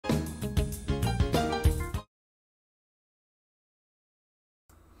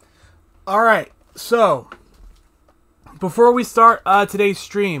Alright, so before we start today's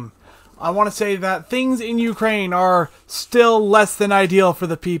stream, I want to say that things in Ukraine are still less than ideal for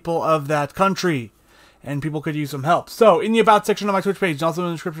the people of that country, and people could use some help. So, in the About section of my Twitch page, and also in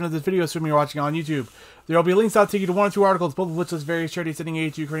the description of this video, assuming you're watching on YouTube, there will be links that'll take you to one or two articles, both of which list various charities sending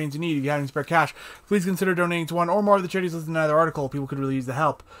aid to Ukrainians in need. If you have any spare cash, please consider donating to one or more of the charities listed in either article. People could really use the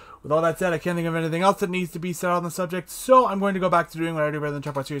help. With all that said, I can't think of anything else that needs to be said on the subject, so I'm going to go back to doing what I do rather than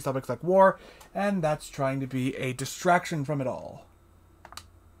talk about serious topics like war, and that's trying to be a distraction from it all.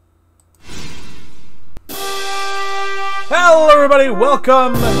 Hello everybody,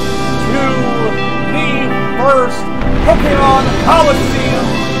 welcome to the first Pokemon Colosseum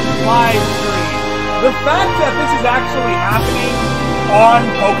live stream. The fact that this is actually happening on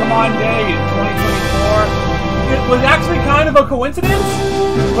Pokemon Day in 2024, it was actually kind of a coincidence,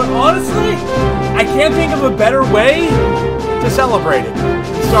 but honestly, I can't think of a better way to celebrate it.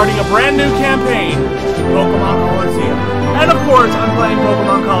 Starting a brand new campaign, Pokemon Colosseum. And of course, I'm playing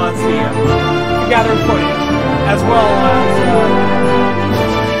Pokemon Colosseum to gather footage, as well as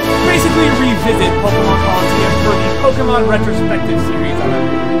basically revisit Pokemon Colosseum for the Pokemon Retrospective series on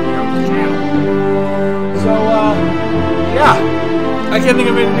this channel. So, yeah. I can't think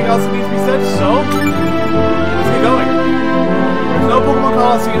of anything else that needs to be said, so let's get going. There's no Pokemon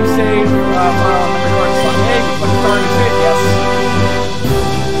Colosseum save file on the recording slot. Hey, let's start to save, yes.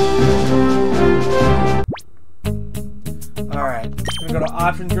 Alright, gonna go to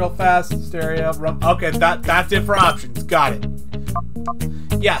options real fast. Stereo, okay, that's it for options. Got it.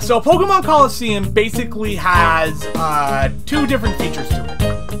 Yeah, so Pokemon Colosseum basically has two different features to it.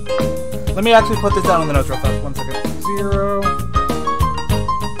 Let me actually put this down in the notes real fast. 1 second. 0,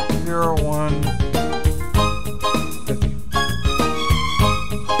 0, 1, 50.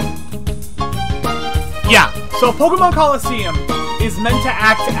 Yeah, so Pokemon Colosseum is meant to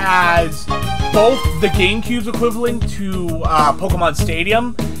act as both the GameCube's equivalent to Pokemon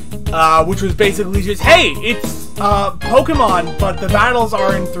Stadium, which was basically just, hey, it's Pokemon, but the battles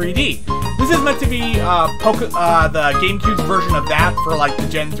are in 3D. This is meant to be the GameCube's version of that for like the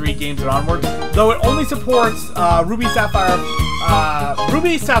Gen 3 games and onward, though it only supports Ruby, Sapphire,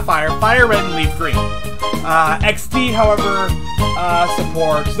 Fire Red, and Leaf Green. XD, however,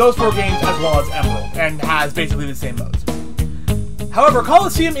 supports those 4 games as well as Emerald, and has basically the same modes. However,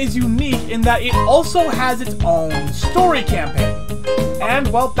 Colosseum is unique in that it also has its own story campaign. And,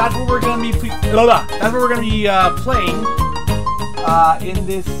 well, that's what we're going to be playing in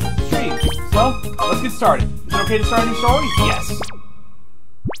this stream. So, let's get started. Is it okay to start a new story? Yes.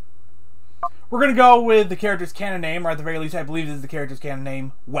 We're going to go with the character's canon name, or at the very least, I believe this is the character's canon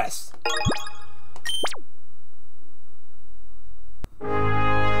name, Wes.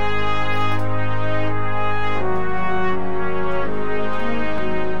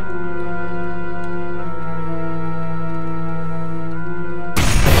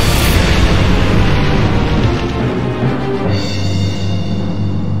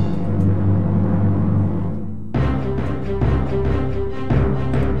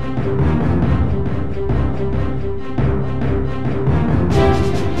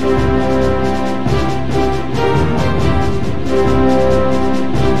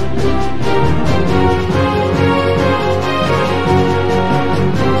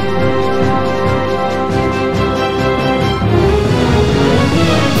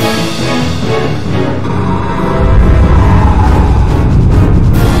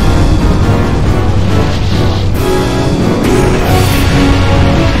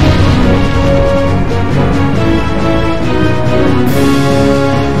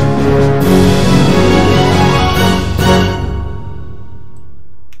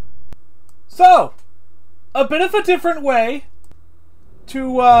 So, a bit of a different way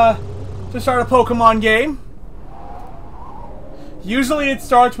to start a Pokemon game. Usually it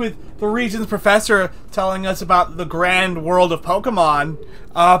starts with the region's professor telling us about the grand world of Pokemon,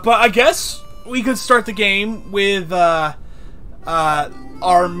 but I guess we could start the game with our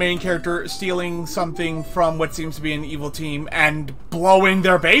main character stealing something from what seems to be an evil team and blowing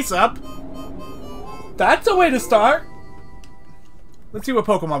their base up. That's a way to start. Let's see what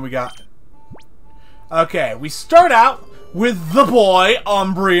Pokemon we got. Okay, we start out with the boy,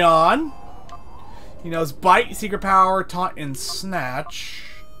 Umbreon. He knows Bite, Secret Power, Taunt, and Snatch.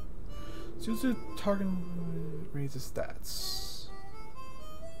 Suzu target raises stats.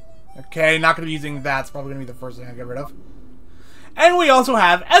 Okay, not going to be using that. It's probably going to be the first thing I get rid of. And we also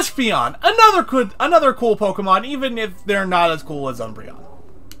have Espeon, another cool Pokemon, even if they're not as cool as Umbreon.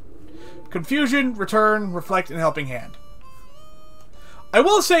 Confusion, Return, Reflect, and Helping Hand. I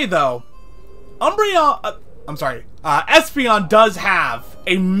will say, though, Umbreon, I'm sorry. Espeon does have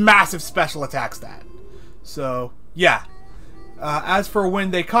a massive special attack stat. So, yeah. As for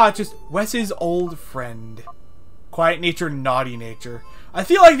when they caught, just Wes's old friend. Quiet nature, naughty nature. I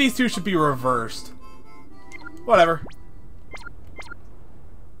feel like these two should be reversed. Whatever.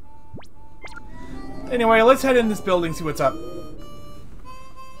 Anyway, let's head in this building, see what's up.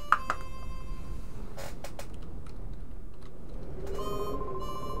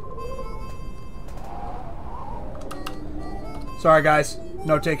 Sorry guys,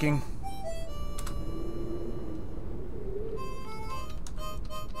 no taking.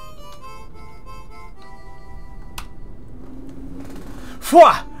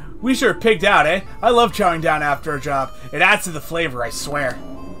 Pwah! We sure pigged out, eh? I love chowing down after a job. It adds to the flavor, I swear.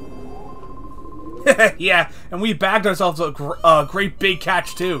 Yeah, and we bagged ourselves a great big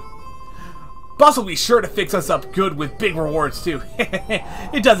catch, too. Boss will be sure to fix us up good with big rewards, too.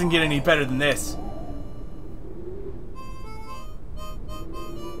 It doesn't get any better than this.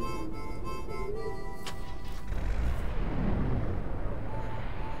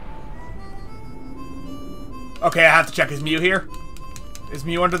 Okay, I have to check. Is Mew here? Is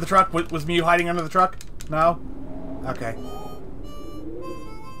Mew under the truck? Was Mew hiding under the truck? No? Okay.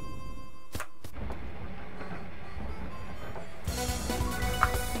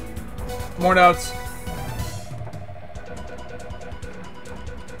 More notes.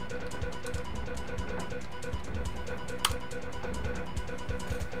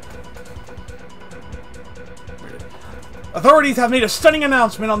 Authorities have made a stunning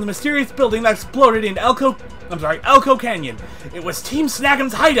announcement on the mysterious building that exploded in Elko Canyon. It was Team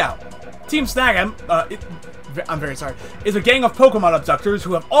Snag'em's hideout. Team Snag'em, I'm very sorry, is a gang of Pokemon abductors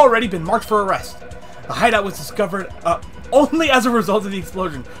who have already been marked for arrest. The hideout was discovered only as a result of the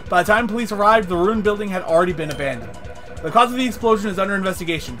explosion. By the time police arrived, the ruined building had already been abandoned. The cause of the explosion is under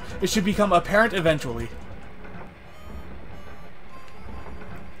investigation. It should become apparent eventually.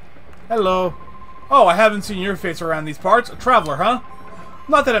 Hello. Oh, I haven't seen your face around these parts. A traveler, huh?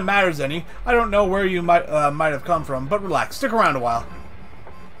 Not that it matters any. I don't know where you might have come from, but relax. Stick around a while.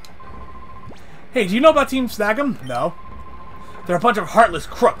 Hey, do you know about Team Snag'em? No. They're a bunch of heartless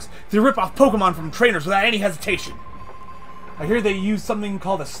crooks. They rip off Pokemon from trainers without any hesitation. I hear they use something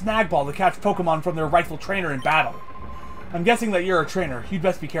called a snag ball to catch Pokemon from their rightful trainer in battle. I'm guessing that you're a trainer. You'd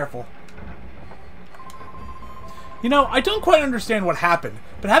best be careful. You know, I don't quite understand what happened,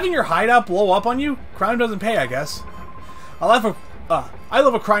 but having your hideout blow up on you, crime doesn't pay, I guess. I live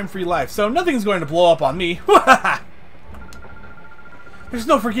a crime-free life, so nothing's going to blow up on me. There's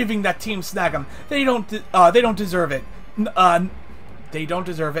no forgiving that Team Snag'em. They don't deserve it. They don't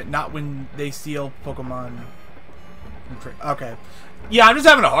deserve it. Not when they steal Pokemon. Okay. Yeah, I'm just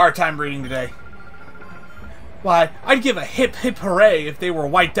having a hard time reading today. Why, I'd give a hip hip hooray if they were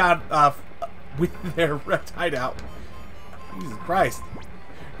wiped out with their wrecked hideout. Jesus Christ.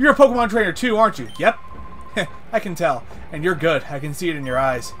 You're a Pokemon trainer too, aren't you? Yep. I can tell. And you're good. I can see it in your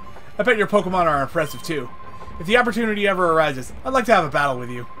eyes. I bet your Pokemon are impressive too. If the opportunity ever arises, I'd like to have a battle with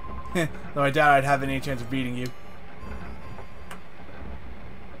you. Though I doubt I'd have any chance of beating you.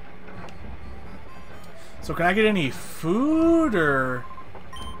 So can I get any food, or...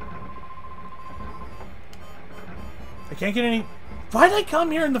 I can't get any... Why did I come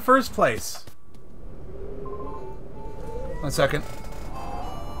here in the first place? 1 second.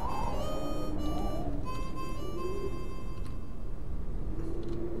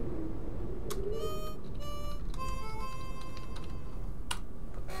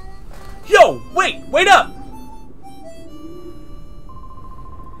 Yo, wait up!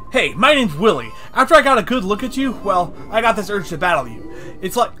 Hey, my name's Willy. After I got a good look at you, well, I got this urge to battle you.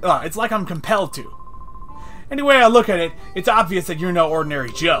 It's like I'm compelled to. Any way I look at it, it's obvious that you're no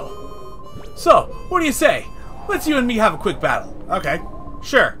ordinary Joe. So, what do you say? Let's you and me have a quick battle. Okay,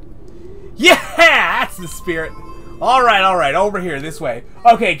 sure. Yeah, that's the spirit. All right, over here, this way.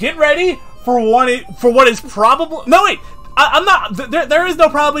 Okay, get ready for what is probably... No, wait. I'm not... There is no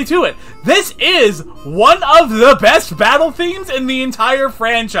probably to it. This is one of the best battle themes in the entire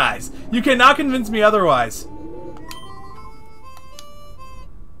franchise. You cannot convince me otherwise.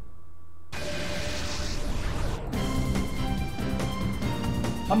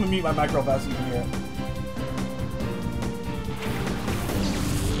 I'm gonna mute my micro fast so you can hear it.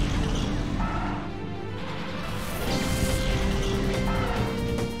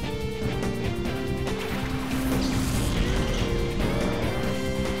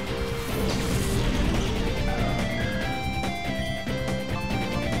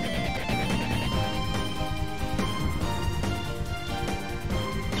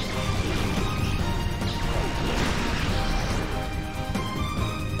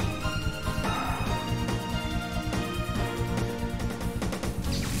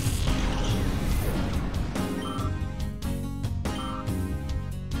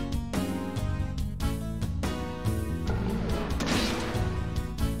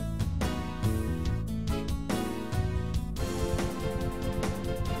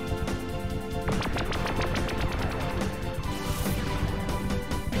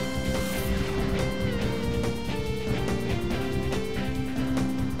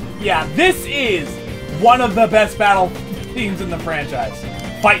 Yeah, this is one of the best battle themes in the franchise.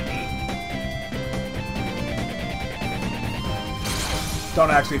 Fight me.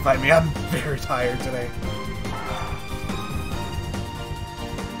 Don't actually fight me. I'm very tired today.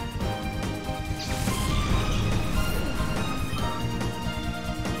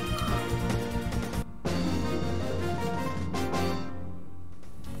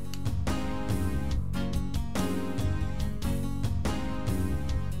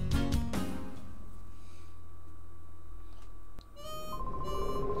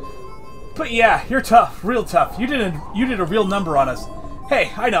 But yeah, you're tough, real tough. You did a real number on us.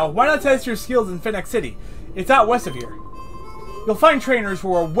 Hey, I know. Why not test your skills in Phoenix City? It's out west of here. You'll find trainers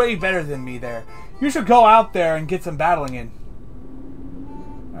who are way better than me there. You should go out there and get some battling in.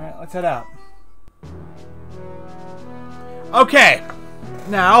 Alright, let's head out. Okay.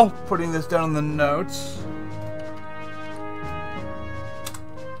 Now, putting this down in the notes.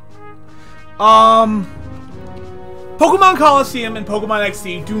 Pokemon Colosseum and Pokemon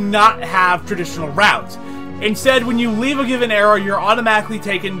XD do not have traditional routes. Instead, when you leave a given area, you're automatically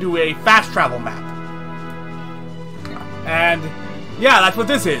taken to a fast travel map. And yeah, that's what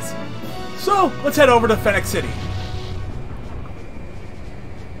this is. So, let's head over to Phoenix City.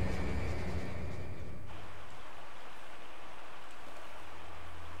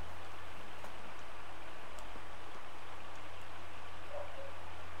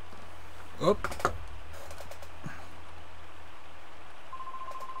 Oop.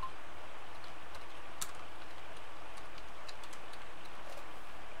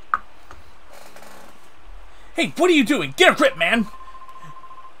 Hey, what are you doing? Get a grip, man!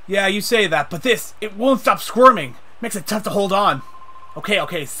 Yeah, you say that, but this, it won't stop squirming. Makes it tough to hold on.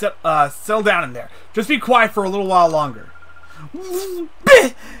 Okay, settle down in there. Just be quiet for a little while longer.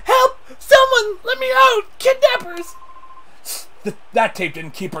 Help! Someone! Let me out! Kidnappers! That tape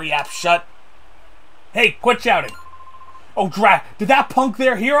didn't keep her yap shut. Hey, quit shouting. Oh, drat. Did that punk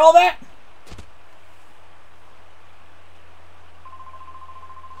there hear all that?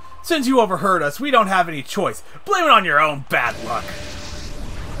 Since you overheard us, we don't have any choice. Blame it on your own bad luck.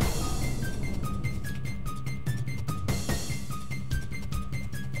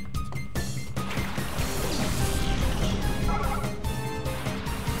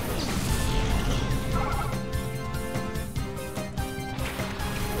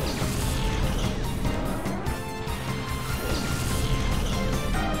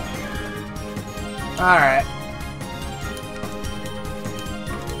 Alright.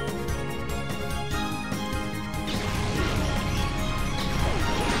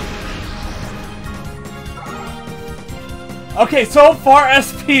 Okay, so far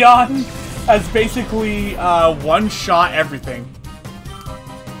Espeon has basically one-shot everything.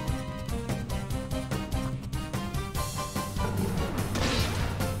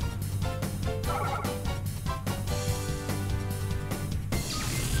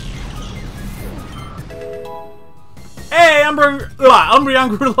 Hey, Umbreon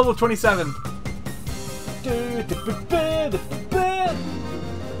grew to level 27.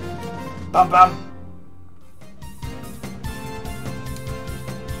 Bum bum.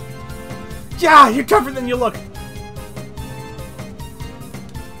 Yeah, you're tougher than you look.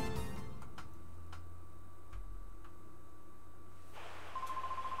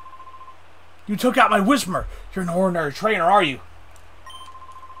 You took out my Whismur. You're an ordinary trainer, are you?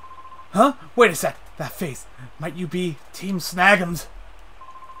 Huh? Wait a sec. That face. Might you be Team Snag'ems?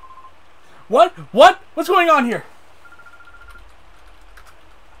 What? What? What's going on here?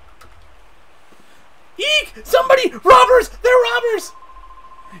 Eek! Somebody! Robbers! They're robbers!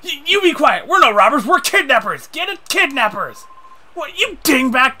 You be quiet. We're no robbers. We're kidnappers. Get it? Kidnappers. What, you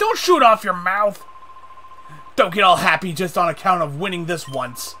dingback? Don't shoot off your mouth. Don't get all happy just on account of winning this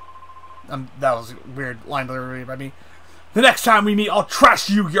once. That was a weird line delivery by me. The next time we meet, I'll trash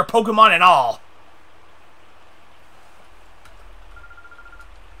you, your Pokemon and all.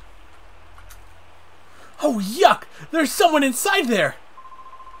 Oh, yuck. There's someone inside there.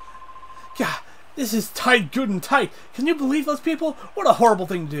 Yeah. This is tight, good and tight. Can you believe those people? What a horrible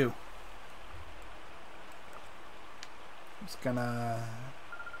thing to do. I'm just gonna...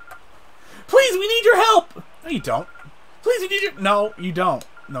 Please, we need your help! No, you don't. Please, we need your... No, you don't.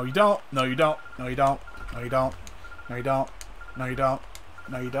 No, you don't. No, you don't. No, you don't. No, you don't. No, you don't. No, you don't.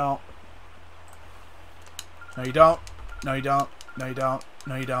 No, you don't. No, you don't. No, you don't. No, you don't.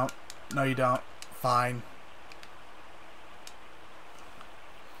 No, you don't. No, you don't. Fine.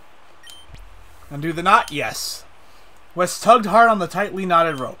 Undo the knot? Yes. Wes tugged hard on the tightly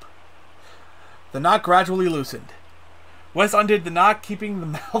knotted rope. The knot gradually loosened. Wes undid the knot,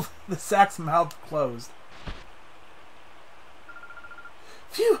 keeping the sack's mouth closed.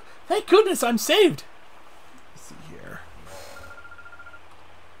 Phew! Thank goodness I'm saved. Let's see here.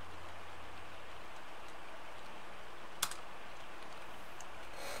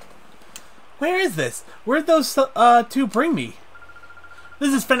 Where is this? Where'd those two bring me?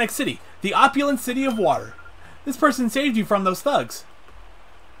 This is Phoenix City, the opulent city of water. This person saved you from those thugs.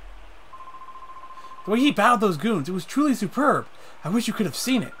 The way he battled those goons, it was truly superb. I wish you could have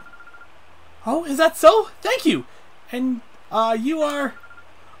seen it. Oh, is that so? Thank you. And, you are...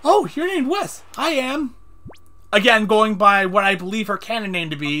 Oh, you're named Wes. I am... Again, going by what I believe her canon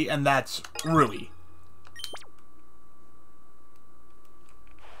name to be, and that's Rui.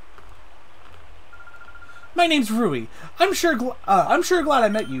 My name's Rui. I'm sure glad I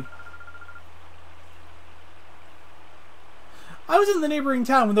met you. I was in the neighboring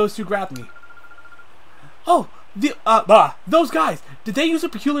town when those two grabbed me. Oh, those guys. Did they use a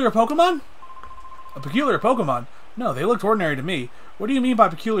peculiar Pokemon? A peculiar Pokemon? No, they looked ordinary to me. What do you mean by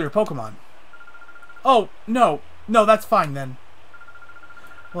peculiar Pokemon? Oh, no, that's fine then.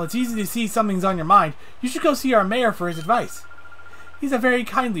 Well, it's easy to see something's on your mind. You should go see our mayor for his advice. He's a very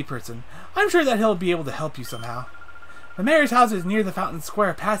kindly person. I'm sure that he'll be able to help you somehow. The mayor's house is near the Fountain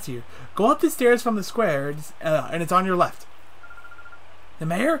Square past here. Go up the stairs from the square, and it's on your left. The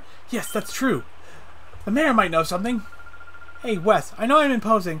mayor? Yes, that's true. The mayor might know something. Hey, Wes, I know I'm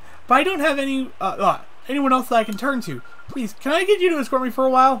imposing, but I don't have anyone else that I can turn to. Please, can I get you to escort me for a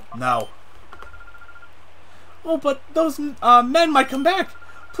while? No. Oh, but those men might come back.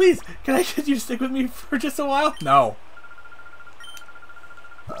 Please, can I get you to stick with me for just a while? No.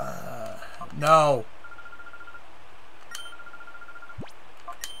 No.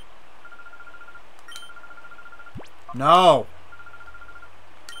 No.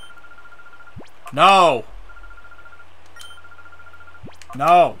 No.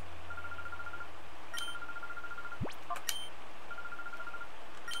 No.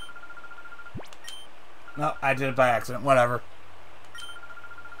 No, I did it by accident. Whatever.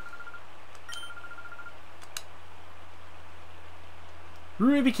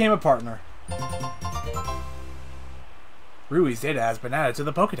 Rui became a partner. Rui's data has been added to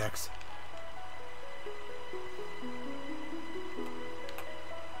the Pokédex.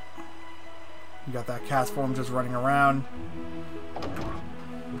 You got that cast form just running around.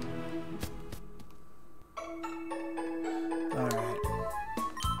 Alright.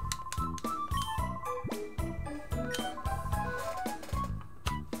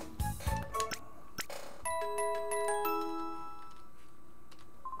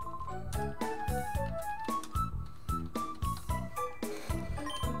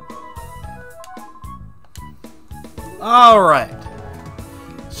 Alright.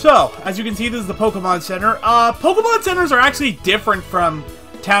 So, as you can see, this is the Pokemon Center. Pokemon Centers are actually different from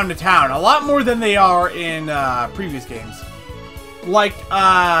town to town. A lot more than they are in previous games. Like,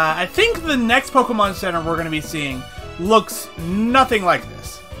 I think the next Pokemon Center we're going to be seeing looks nothing like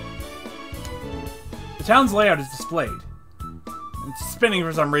this. The town's layout is displayed. It's spinning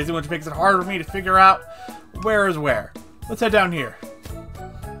for some reason, which makes it harder for me to figure out where is where. Let's head down here.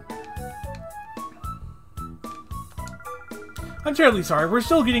 I'm terribly sorry, we're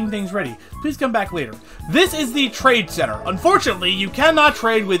still getting things ready. Please come back later. This is the Trade Center. Unfortunately, you cannot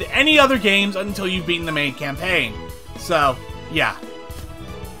trade with any other games until you've beaten the main campaign. So, yeah.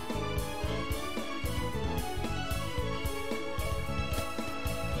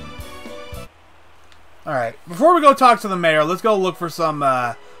 Alright, before we go talk to the mayor, let's go look for some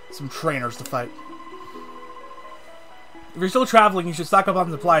trainers to fight. If you're still traveling, you should stock up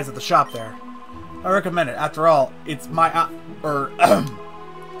on supplies at the shop there. I recommend it. After all, it's my...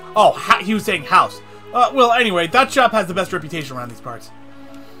 he was saying house. Well, anyway, that shop has the best reputation around these parts.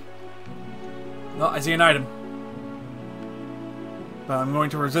 Well, I see an item. But I'm going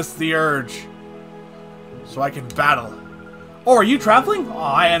to resist the urge. So I can battle. Oh, are you traveling? Oh,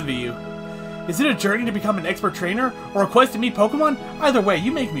 I envy you. Is it a journey to become an expert trainer? Or a quest to meet Pokemon? Either way,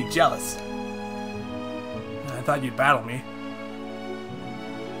 you make me jealous. I thought you'd battle me.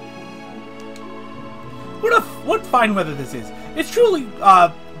 What fine weather this is. It's truly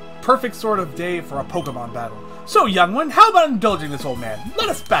a perfect sort of day for a Pokemon battle. So, young one, how about indulging this old man? Let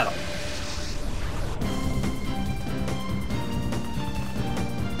us battle.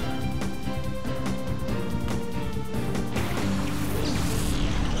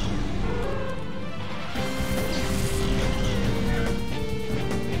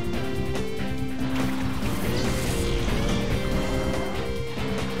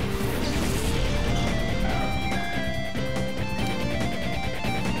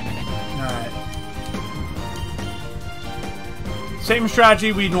 Same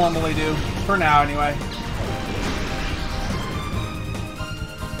strategy we normally do, for now anyway.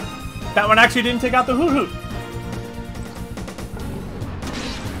 That one actually didn't take out the Hoot Hoot.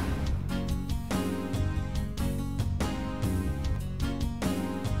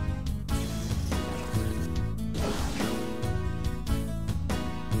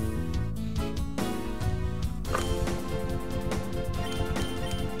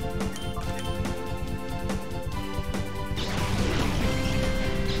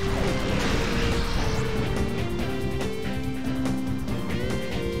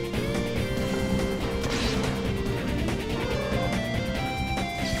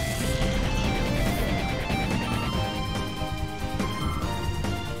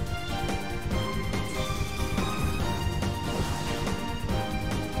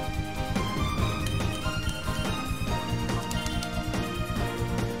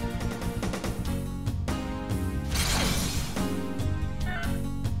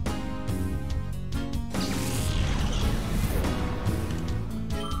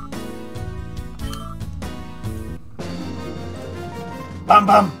 Bum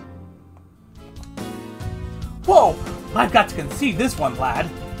bum! Whoa! I've got to concede this one, lad.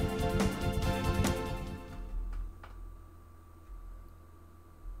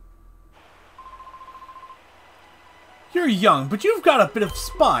 You're young, but you've got a bit of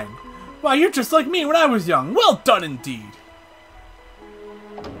spine. Wow, you're just like me when I was young. Well done indeed.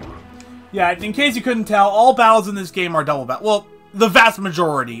 Yeah, in case you couldn't tell, all battles in this game are double battles. Well, the vast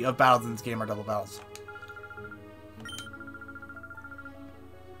majority of battles in this game are double battles.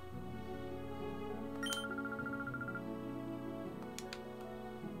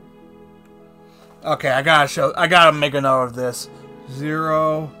 Okay, I gotta make a note of this.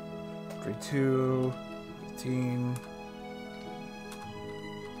 0, 32, 15.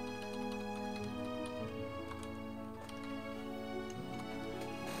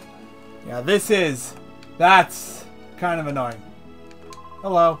 Yeah, that's kind of annoying.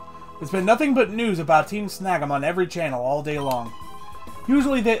 Hello. There's been nothing but news about Team Snag'em on every channel all day long.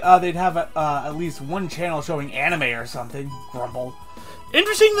 Usually they'd have at least one channel showing anime or something. Grumble.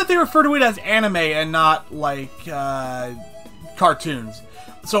 Interesting that they refer to it as anime and not, like, cartoons.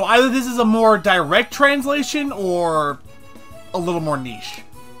 So either this is a more direct translation or a little more niche.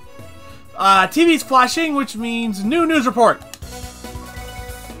 TV's flashing, which means new news report.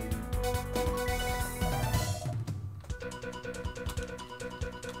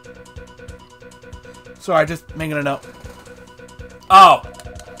 Sorry, just making a note. Oh.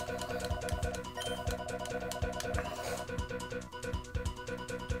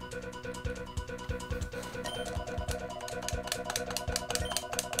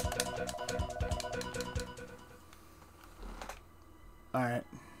 Alright.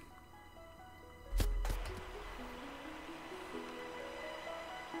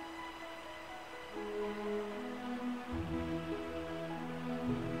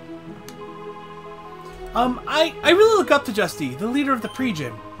 I really look up to Justy, the leader of the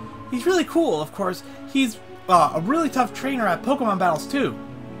pre-gym. He's really cool, of course. He's a really tough trainer at Pokemon battles, too.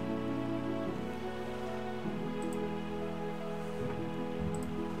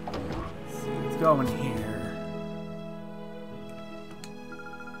 Let's see what's going here.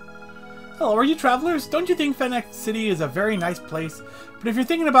 Hello, are you travelers? Don't you think Fennec City is a very nice place? But if you're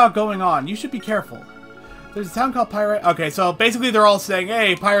thinking about going on, you should be careful. There's a town called Pirate. Okay, so basically they're all saying,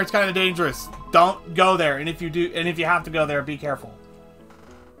 hey, Pirate's kind of dangerous. Don't go there. And if you do, and if you have to go there, be careful.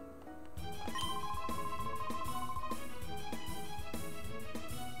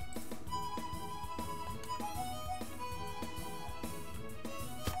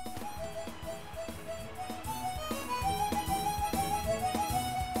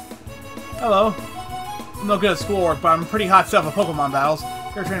 Hello. I'm no good at schoolwork, but I'm pretty hot stuff at Pokemon battles.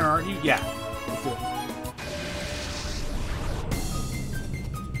 You're a trainer, aren't you? Yeah. Let's do it.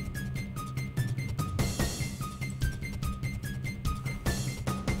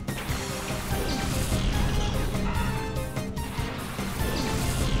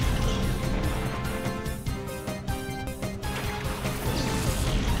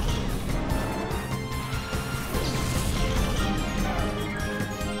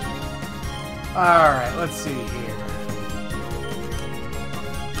 Alright, let's see here.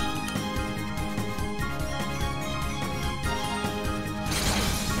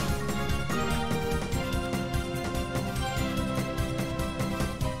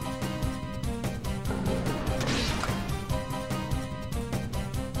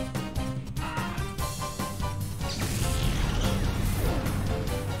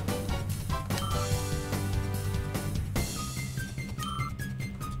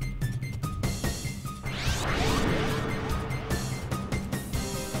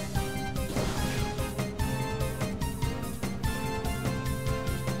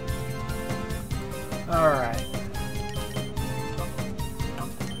 Alright.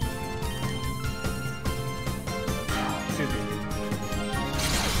 Excuse me.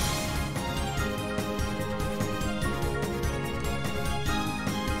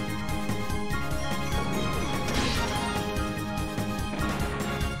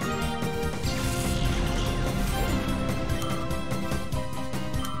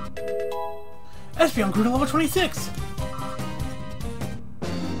 Espeon grew to level 26!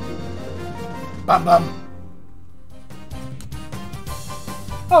 Bum bum.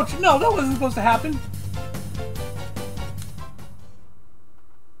 Oh, no, that wasn't supposed to happen.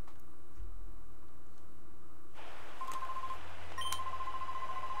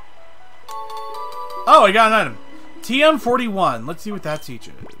 Oh, I got an item. TM41. Let's see what that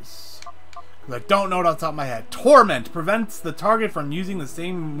teaches. Because I don't know it off the top of my head. Torment prevents the target from using the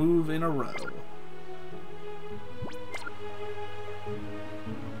same move in a row.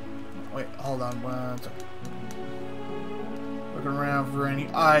 Wait, hold on one second. Looking around for any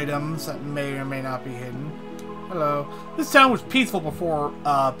items that may or may not be hidden. Hello. This town was peaceful before,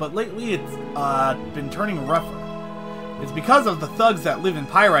 but lately it's been turning rougher. It's because of the thugs that live in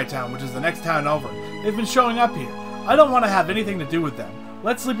Pyrite Town, which is the next town over. They've been showing up here. I don't want to have anything to do with them.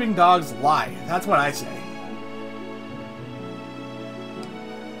 Let sleeping dogs lie. That's what I say.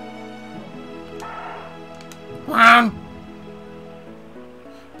 One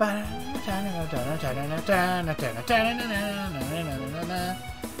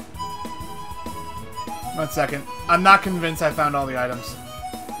second. I'm not convinced I found all the items.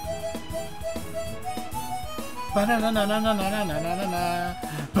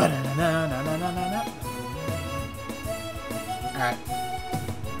 Alright.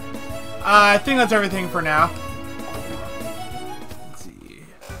 I think that's everything for now. Let's see.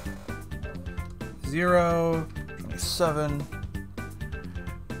 0, 27,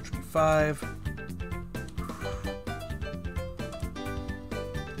 25.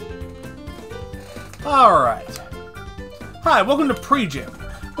 Alright. Hi, welcome to Pre-Gym.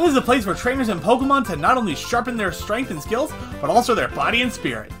 This is a place for trainers and Pokemon to not only sharpen their strength and skills, but also their body and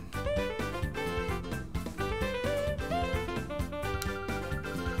spirit.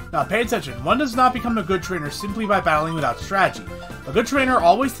 Now pay attention, one does not become a good trainer simply by battling without strategy. A good trainer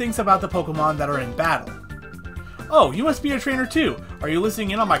always thinks about the Pokemon that are in battle. Oh, you must be a trainer too. Are you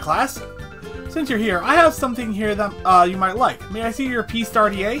listening in on my class? Since you're here, I have something here that you might like. May I see your P-Star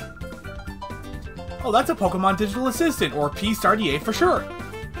DA? Oh, that's a Pokemon Digital Assistant, or P-Star DA for sure.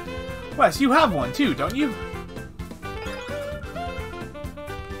 Wes, you have one too, don't you?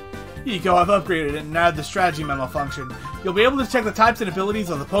 Eco, I've upgraded it and added the strategy memo function. You'll be able to check the types and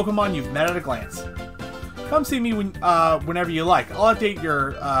abilities of the Pokemon you've met at a glance. Come see me whenever you like. I'll update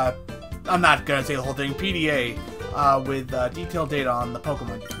your, I'm not gonna say the whole thing, PDA, with detailed data on the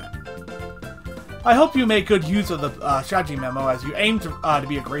Pokemon you've met. I hope you make good use of the strategy memo as you aim to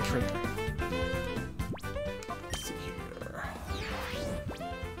be a great trainer. Let's see here.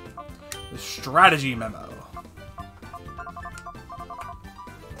 The strategy memo.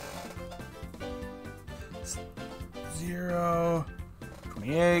 0,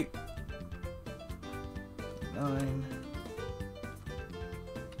 28, 9.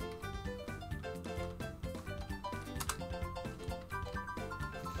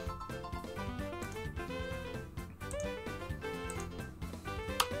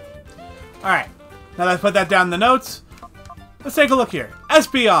 Alright, now that I've put that down in the notes, let's take a look here.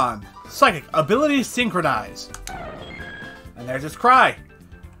 Espeon, Psychic, Ability Synchronize. And there's its cry.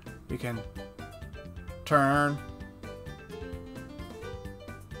 We can turn.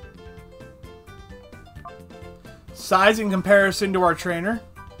 Size in comparison to our trainer.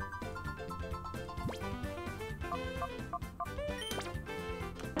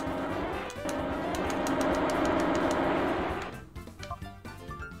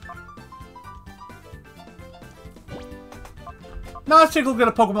 Now let's take a look at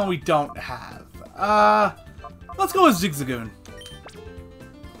a Pokemon we don't have. Let's go with Zigzagoon.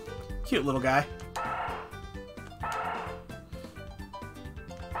 Cute little guy.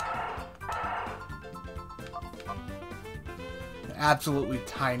 Absolutely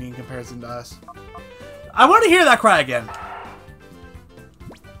tiny in comparison to us. I want to hear that cry again.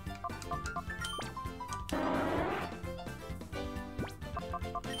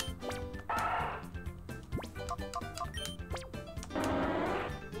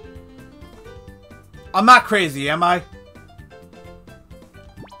 I'm not crazy, am I?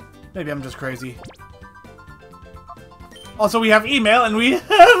 Maybe I'm just crazy. Also, we have email, and we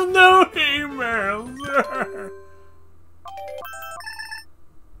have no emails.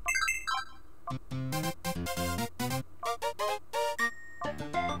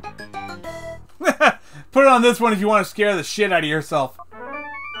 Put it on this one if you want to scare the shit out of yourself.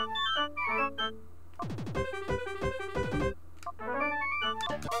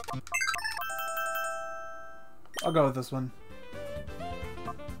 I'll go with this one.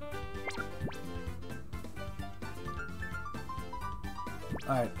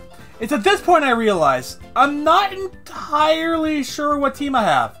 Alright. It's at this point I realize I'm not entirely sure what team I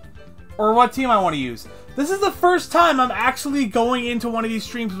have. Or what team I want to use. This is the first time I'm actually going into one of these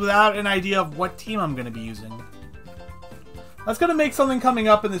streams without an idea of what team I'm going to be using. That's going to make something coming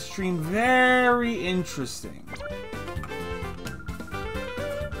up in the stream very interesting.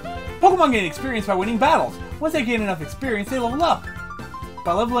 Pokemon gain experience by winning battles. Once they gain enough experience, they level up.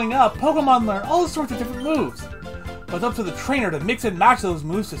 By leveling up, Pokemon learn all sorts of different moves. But it's up to the trainer to mix and match those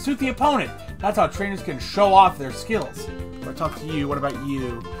moves to suit the opponent. That's how trainers can show off their skills. If I talk to you, what about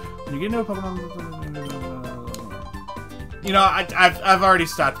you? When you get into a Pokemon... You know, I've already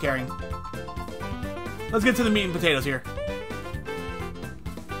stopped caring. Let's get to the meat and potatoes here.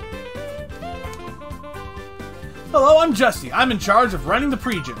 Hello, I'm Justy. I'm in charge of running the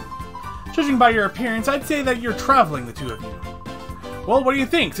pre-gym. Judging by your appearance, I'd say that you're traveling, the two of you. Well, what do you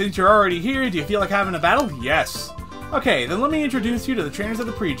think? Since you're already here, do you feel like having a battle? Yes. Okay, then let me introduce you to the trainers of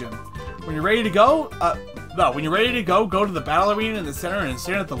the pre-gym. When you're ready to go, go to the battle arena in the center and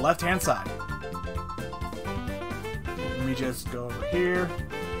stand at the left-hand side. Let me just go over here.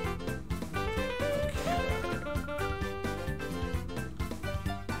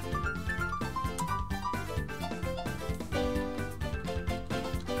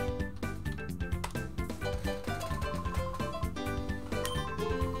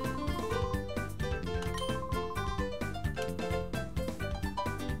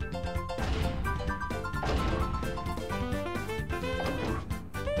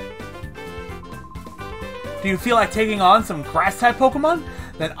 Do you feel like taking on some grass-type Pokemon?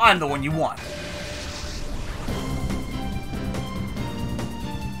 Then I'm the one you want.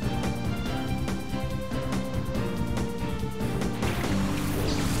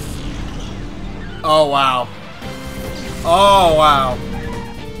 Oh, wow. Oh, wow.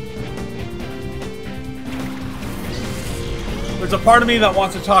 There's a part of me that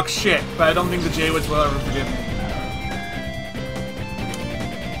wants to talk shit, but I don't think the Jaywitz will ever forgive me.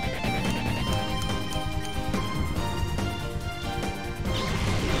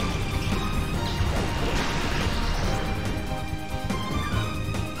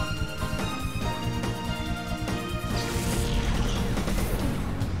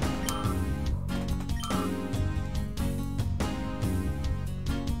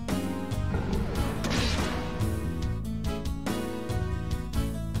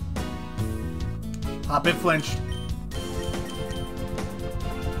 Hop it flinched.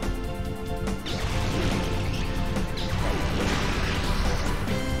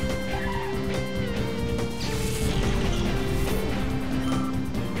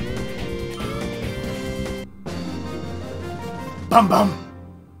 Bum bum!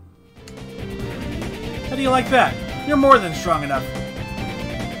 How do you like that? You're more than strong enough.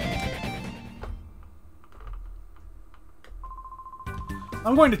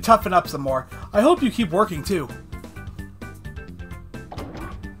 I'm going to toughen up some more. I hope you keep working too.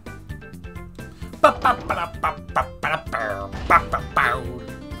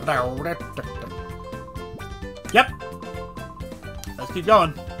 Yep. Let's keep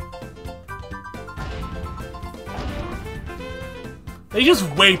going. They just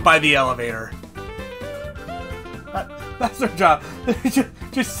wait by the elevator. That's their job.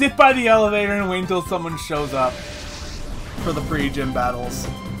 Just sit by the elevator and wait until someone shows up for the pre-gym battles.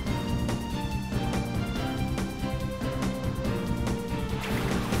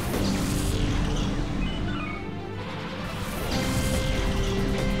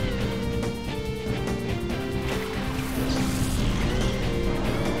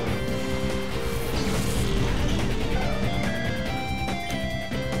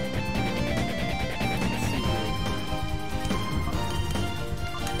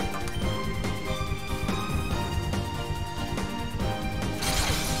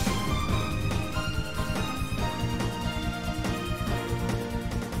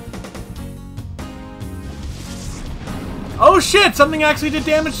 Oh shit! Something actually did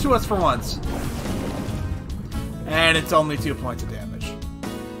damage to us for once. And it's only 2 points of damage.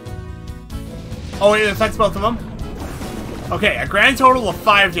 Oh wait, it affects both of them? Okay, a grand total of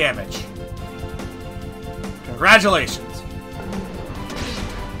 5 damage. Congratulations.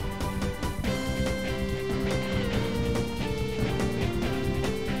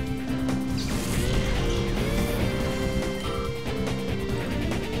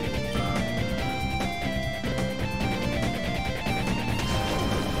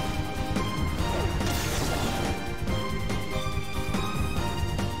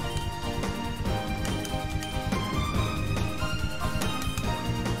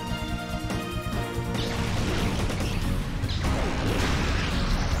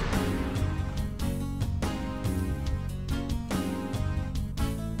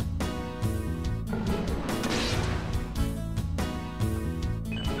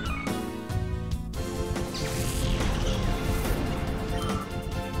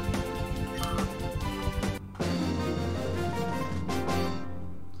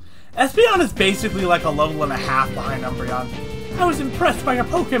 Espeon is basically like a level and a half behind Umbreon. I was impressed by your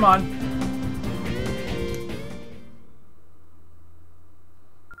Pokemon.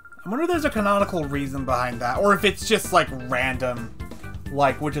 I wonder if there's a canonical reason behind that, or if it's just like random,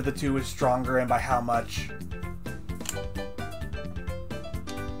 like which of the two is stronger and by how much.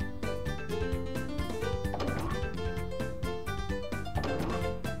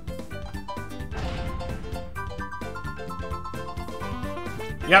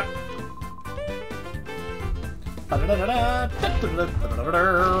 Yep.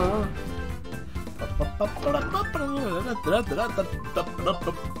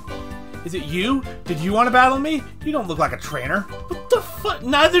 Is it you? Did you want to battle me? You don't look like a trainer. What the fuck?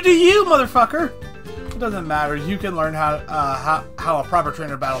 Neither do you, motherfucker! It doesn't matter. You can learn how a proper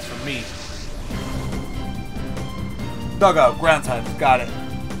trainer battles from me. Doggo, ground type. Got it.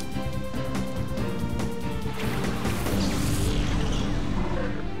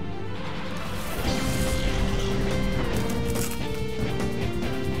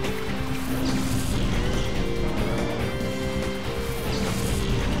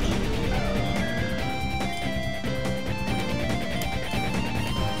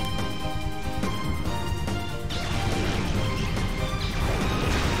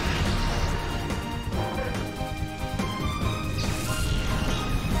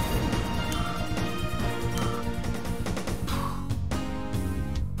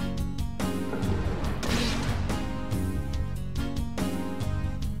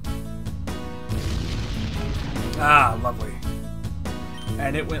 Ah, lovely.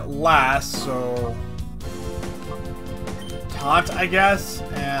 And it went last, so... Taunt, I guess,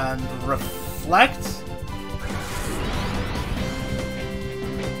 and Reflect?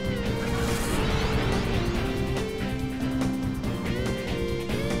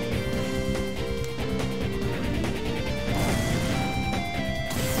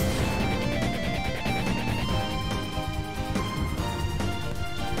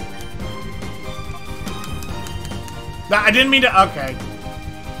 I didn't mean to... Okay.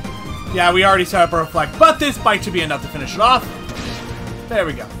 Yeah, we already set up a Reflect, but this bite should be enough to finish it off. There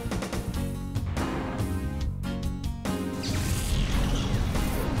we go.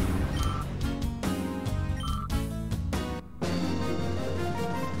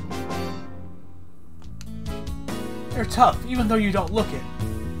 You're tough, even though you don't look it.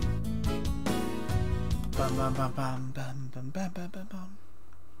 Bum, bum, bum, bum, bum, bum, bum, bum, bum, bum.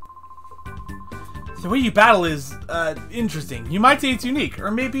 The way you battle is, interesting. You might say it's unique,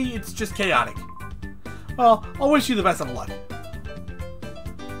 or maybe it's just chaotic. Well, I'll wish you the best of luck. So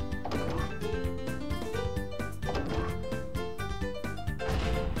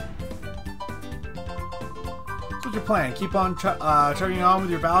what's your plan? Keep on chugging on with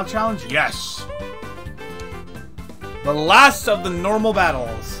your battle challenge? Yes! The last of the normal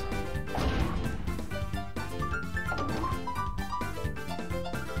battles.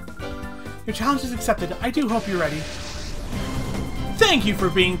 Your challenge is accepted. I do hope you're ready. Thank you for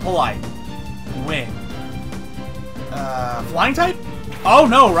being polite. Win. Flying type? Oh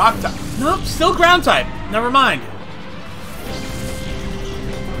no, rock type. Nope, still ground type. Never mind.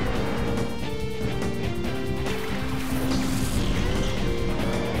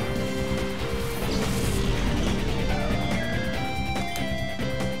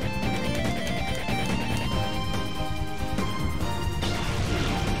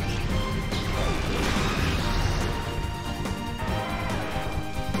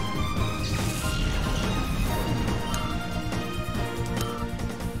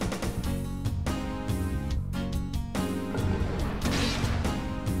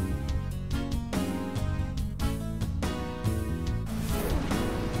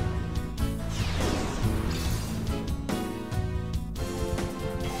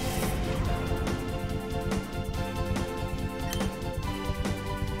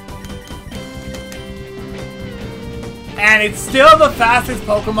 And it's still the fastest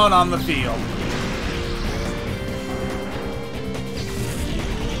Pokemon on the field.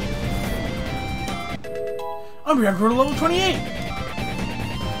 Umbreon grew to level 28!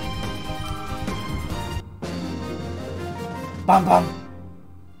 Bum bum.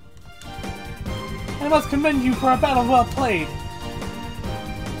 I must commend you for a battle well played.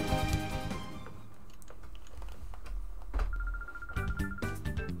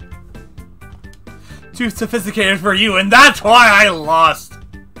 Too sophisticated for you, and that's why I lost!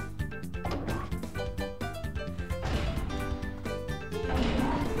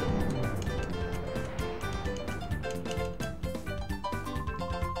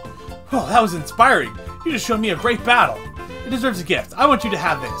 Oh, that was inspiring. You just showed me a great battle. It deserves a gift. I want you to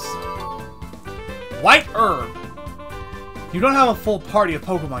have this. White Herb. You don't have a full party of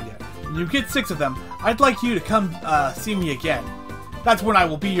Pokemon yet. When you get 6 of them, I'd like you to come see me again. That's when I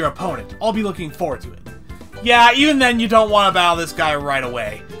will be your opponent. I'll be looking forward to it. Yeah, even then you don't want to battle this guy right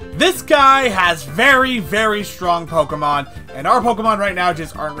away. This guy has very, very strong Pokemon, and our Pokemon right now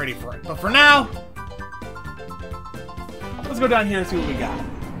just aren't ready for it. But for now, let's go down here and see what we got.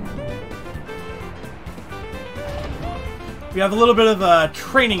 We have a little bit of a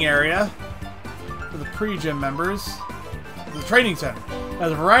training area for the pre-gym members. The training center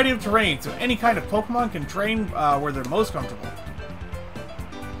has a variety of terrain, so any kind of Pokemon can train where they're most comfortable.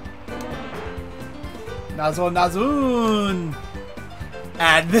 Nazoon!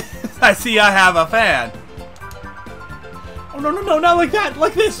 And this, I see I have a fan. Oh, no, no, no, not like that!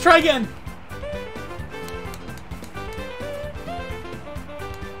 Like this! Try again!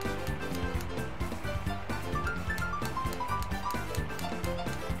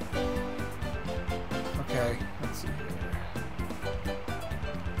 Okay, let's see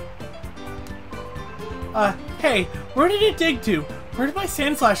here. Hey, where did it dig to? Where did my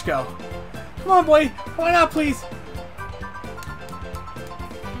Sandslash go? Come on, boy. Why not, please?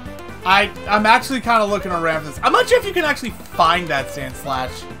 I'm actually kind of looking around for this. I'm not sure if you can actually find that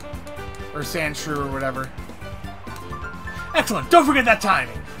Sandslash. Or Sandshrew or whatever. Excellent. Don't forget that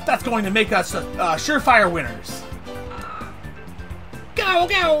timing. That's going to make us surefire winners. Go,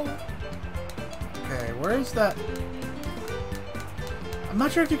 go! Okay, where is that? I'm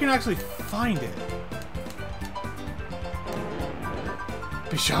not sure if you can actually find it.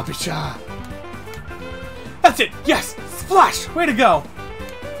 Bisha, bisha. That's it! Yes! Splash! Way to go!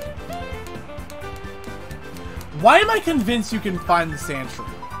 Why am I convinced you can find the Sandshrew?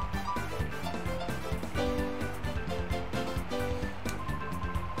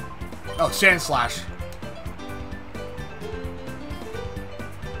 Oh, Sandslash.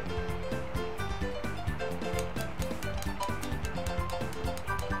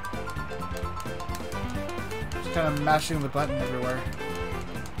 Just kind of mashing the button everywhere.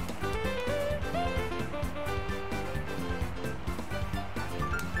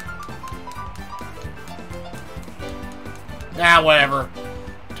 Ah, whatever.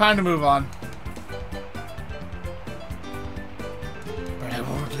 Time to move on. But I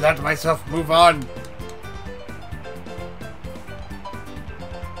won't let myself move on.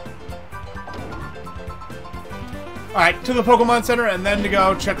 Alright, to the Pokemon Center and then to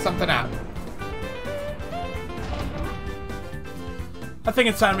go check something out. I think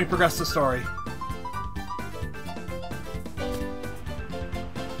it's time we progress the story.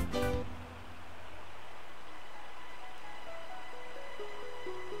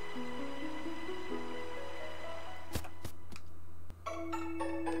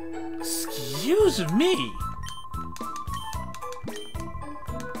 Excuse me.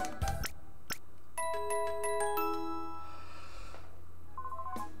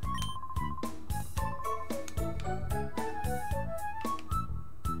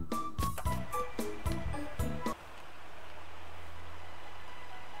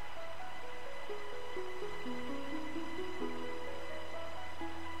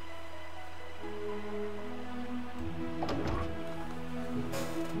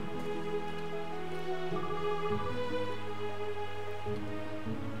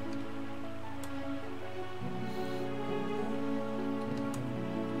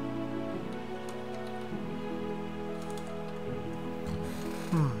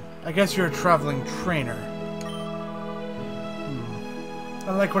 I guess you're a traveling trainer.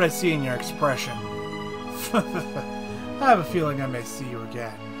 I like what I see in your expression. I have a feeling I may see you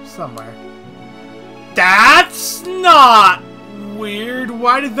again, somewhere. That's not weird!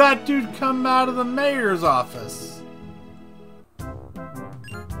 Why did that dude come out of the mayor's office?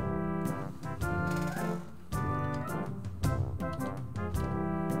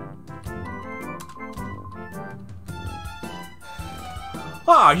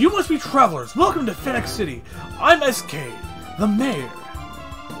 Ah, you must be travelers. Welcome to Phoenix City. I'm SK, the mayor.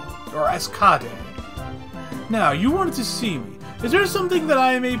 Or Escade. Now, you wanted to see me. Is there something that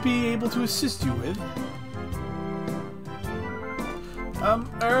I may be able to assist you with?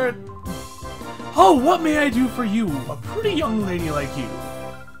 Oh, what may I do for you? A pretty young lady like you.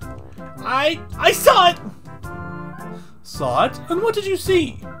 I saw it! Saw it? And what did you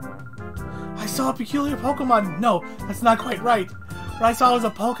see? I saw a peculiar Pokemon. No, that's not quite right. What I saw was a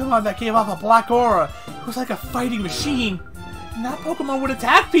Pokemon that gave off a black aura. It was like a fighting machine. And that Pokemon would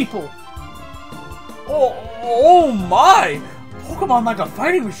attack people. Oh my! Pokemon like a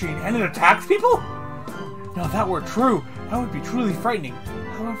fighting machine and it attacks people? Now if that were true, that would be truly frightening.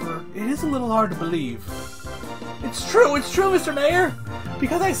 However, it is a little hard to believe. It's true, Mr. Mayor!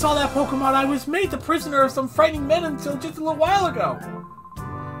 Because I saw that Pokemon, I was made the prisoner of some frightening men until just a little while ago.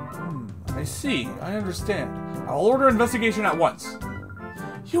 I see. I understand. I'll order investigation at once.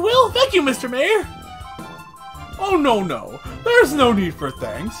 You will? Thank you, Mr. Mayor! Oh, no. There's no need for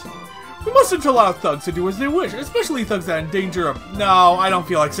thanks. We mustn't allow thugs to do as they wish, especially thugs that endanger a... No, I don't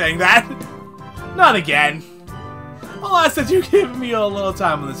feel like saying that. Not again. I'll ask that you give me a little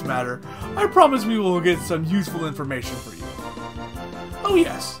time on this matter. I promise we will get some useful information for you. Oh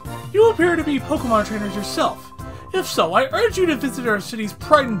yes, you appear to be Pokemon trainers yourself. If so, I urge you to visit our city's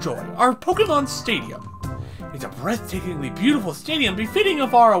pride and joy, our Pokemon Stadium. It's a breathtakingly beautiful stadium befitting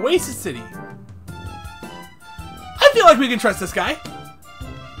of our Oasis City. I feel like we can trust this guy.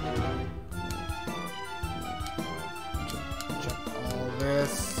 Check all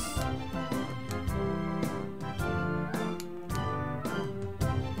this.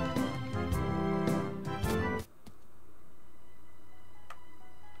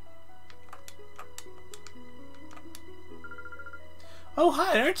 Oh,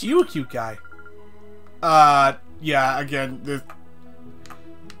 hi, aren't you a cute guy? Yeah, again, this...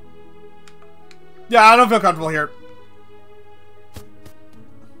 Yeah, I don't feel comfortable here.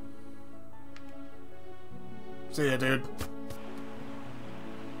 See ya, dude.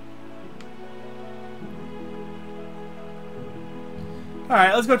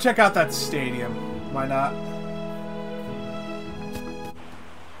 Alright, let's go check out that stadium. Why not?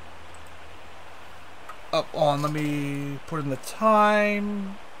 Up on, let me put in the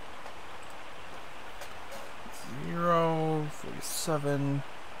time. 0, 47,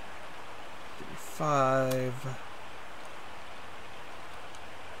 35.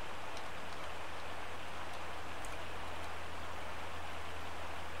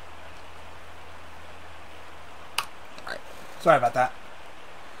 Alright, sorry about that.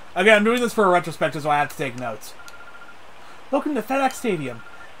 Again, I'm doing this for a retrospective, so I have to take notes. Welcome to FedEx Stadium.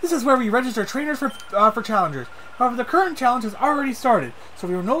 This is where we register trainers for challengers. However, the current challenge has already started, so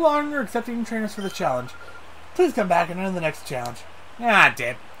we are no longer accepting trainers for the challenge. Please come back and enter the next challenge. Ah,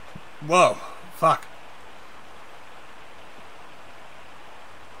 damn. Whoa. Fuck.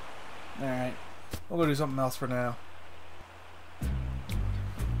 Alright. We'll go do something else for now.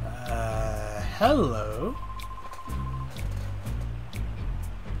 Hello?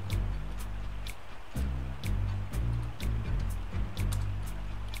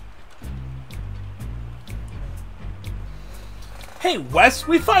 Hey, Wes,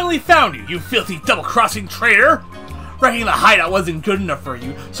 we finally found you, you filthy double-crossing traitor! Wrecking the hideout wasn't good enough for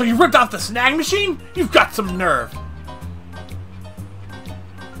you, so you ripped off the snag machine? You've got some nerve!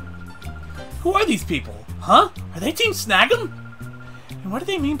 Who are these people? Huh? Are they Team Snag'em? And what do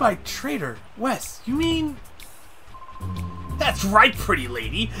they mean by traitor? Wes, you mean... That's right, pretty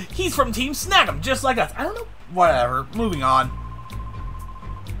lady! He's from Team Snag'em, just like us. I don't know... Whatever. Moving on.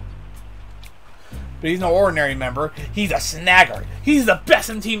 But he's no ordinary member. He's a snagger. He's the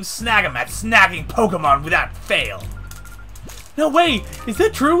best in Team Snag'em at snagging Pokemon without fail. No way! Is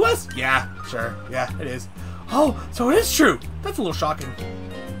that true, Wes? Yeah, sure. Yeah, it is. Oh, so it is true! That's a little shocking.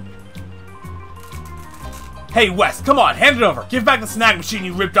 Hey, Wes, come on, hand it over. Give back the snag machine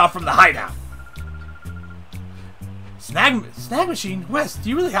you ripped off from the hideout. Snag machine? Wes, do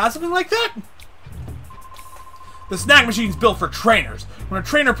you really have something like that? The snag machine's built for trainers. When a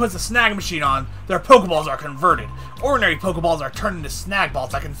trainer puts a snag machine on, their Pokeballs are converted. Ordinary Pokeballs are turned into snag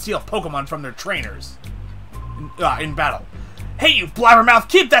balls that can steal Pokemon from their trainers. In battle. Hey, you blabbermouth,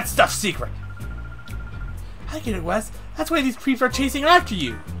 keep that stuff secret! I get it, Wes. That's why these creeps are chasing after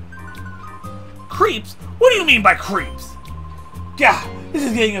you. Creeps? What do you mean by creeps? Gah, this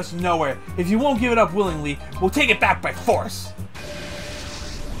is getting us nowhere. If you won't give it up willingly, we'll take it back by force.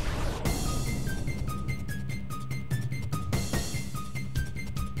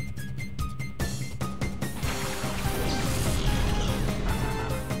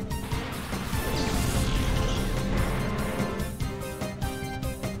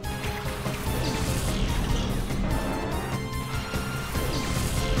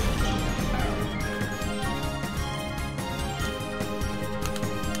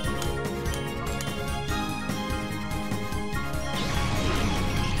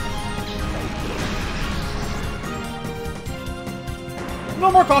 No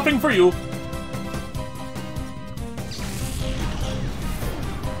more coughing for you.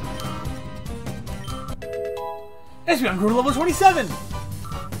 Espeon grew to level 27.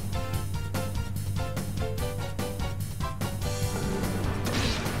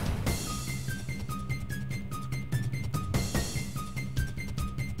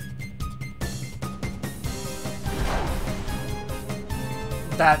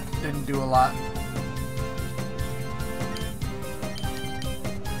 That didn't do a lot.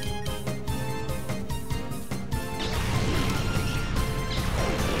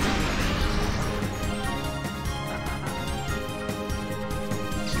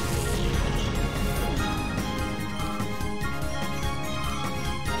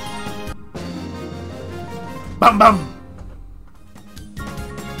 Bum bum!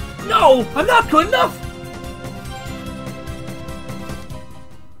 No! I'm not good enough!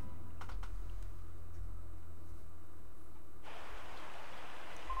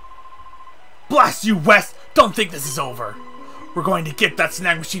 Blast you, Wes! Don't think this is over! We're going to get that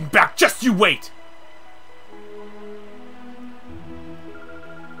snag machine back, just you wait!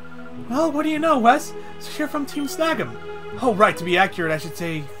 Well, what do you know, Wes? So you're from Team Snag'em. Oh, right, to be accurate, I should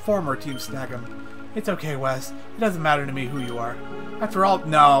say former Team Snag'em. It's okay, Wes. It doesn't matter to me who you are. After all,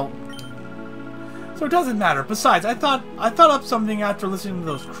 no. So it doesn't matter. Besides, I thought up something after listening to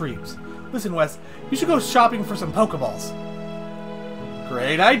those creeps. Listen, Wes, you should go shopping for some Pokeballs.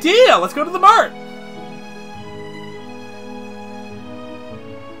 Great idea! Let's go to the mart!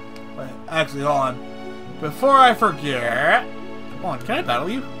 Wait, actually, hold on. Before I forget... Hold on, can I battle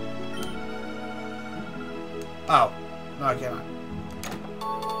you? Oh. No, I cannot.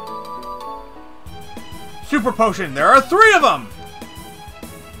 Super Potion! There are 3 of them!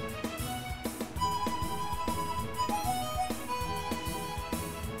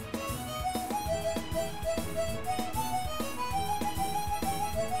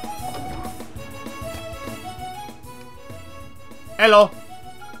 Hello.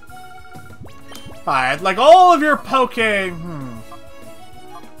 I'd like all of your Poke...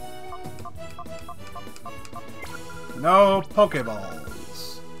 No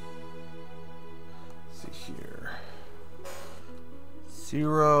Pokeballs. Let's see here.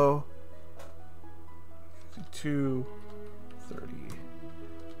 0, 52, 30.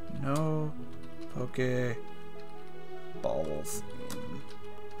 No Pokeballs in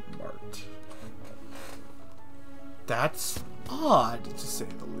Mart. That's odd, to say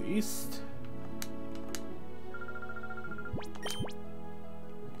the least.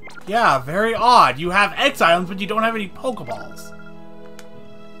 Yeah, very odd. You have X-Items, but you don't have any Pokeballs.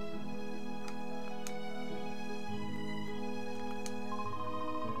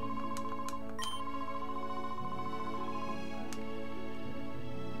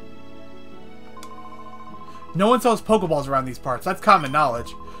 No one sells Pokeballs around these parts. That's common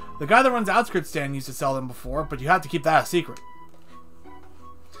knowledge. The guy that runs the Outskirts stand used to sell them before, but you have to keep that a secret.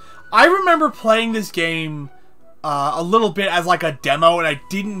 I remember playing this game a little bit as like a demo, and I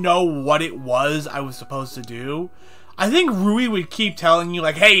didn't know what it was I was supposed to do. I think Rui would keep telling you,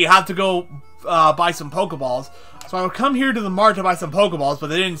 like, hey, you have to go buy some Pokeballs. So I would come here to the mart to buy some Pokeballs, but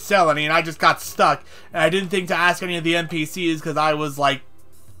they didn't sell any, and I just got stuck. And I didn't think to ask any of the NPCs because I was like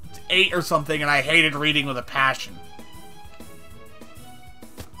 8 or something, and I hated reading with a passion.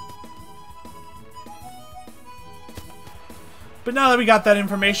 But now that we got that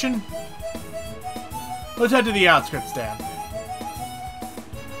information, let's head to the Outskirts stand.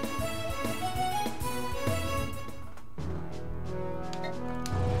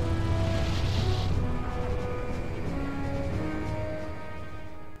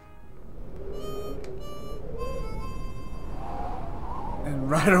 And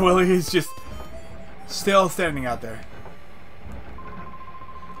Ryder Willie is just still standing out there.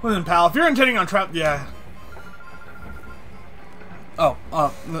 Listen, pal, if you're intending on yeah. Oh,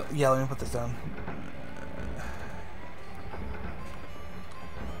 yeah, let me put this down.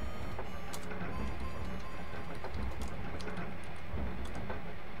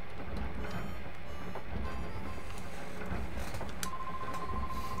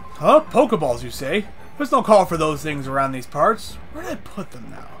 Huh? Pokeballs, you say? There's no call for those things around these parts. Where did I put them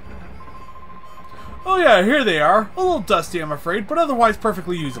now? Oh yeah, here they are. A little dusty, I'm afraid, but otherwise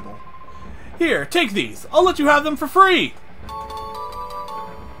perfectly usable. Here, take these. I'll let you have them for free.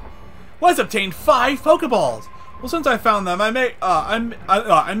 Wes obtained 5 Pokeballs. Well, since I found them, I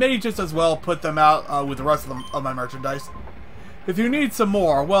may just as well put them out with the rest of my merchandise. If you need some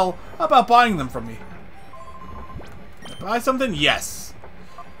more, well, how about buying them from me? Buy something? Yes.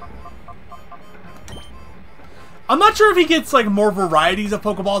 I'm not sure if he gets like more varieties of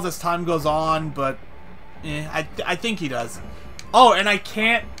Pokeballs as time goes on, but I think he does. Oh, and I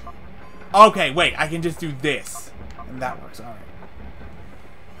can't. Okay, wait. I can just do this, and that works. All right.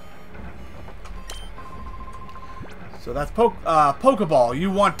 So that's Pokeball. You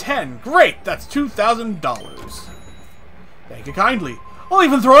want 10. Great! That's $2,000. Thank you kindly. I'll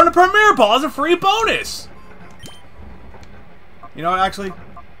even throw in a Premier Ball as a free bonus! You know what, actually?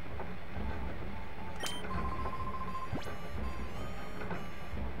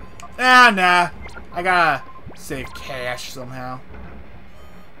 Nah. I gotta save cash somehow.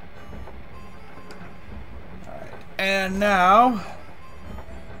 Alright. And now...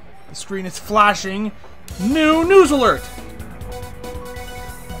 the screen is flashing. New news alert!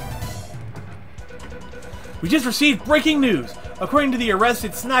 We just received breaking news. According to the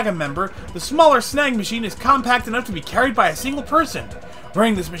arrested Snag'em member, the smaller snag machine is compact enough to be carried by a single person.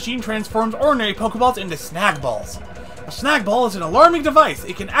 Wearing this machine transforms ordinary Pokeballs into snag balls. A snag ball is an alarming device.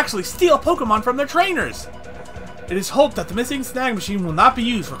 It can actually steal Pokemon from their trainers. It is hoped that the missing snag machine will not be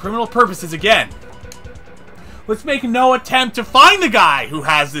used for criminal purposes again. Let's make no attempt to find the guy who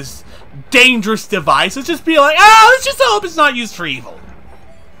has this dangerous device. Let's just be like, let's just hope it's not used for evil.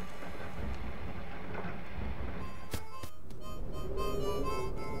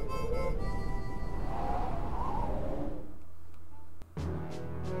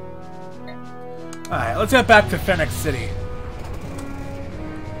 Alright, let's get back to Phoenix City.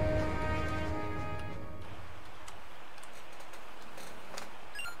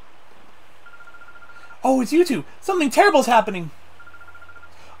 Oh, it's you two! Something terrible's happening!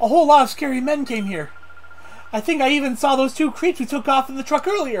 A whole lot of scary men came here. I think I even saw those two creeps we took off in the truck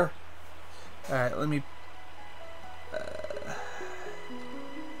earlier. Alright, let me...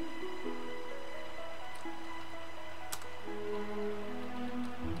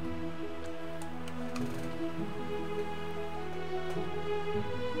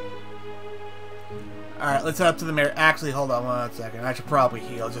 Alright, let's head up to the mayor. Actually, hold on 1 second. I should probably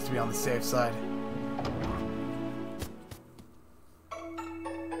heal just to be on the safe side.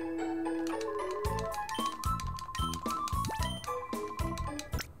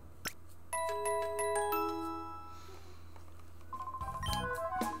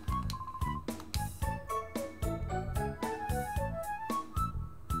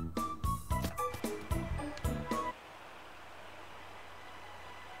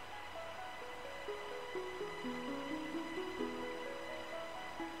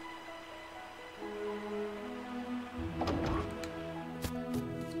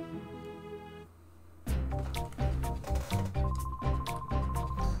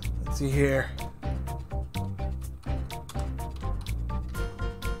 Let's see here.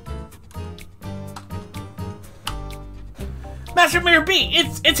 Master Mayor B,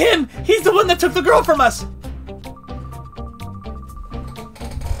 it's him. He's the one that took the girl from us.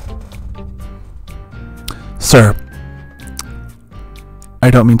 Sir, I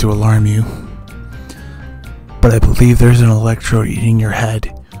don't mean to alarm you, but I believe there's an electrode eating your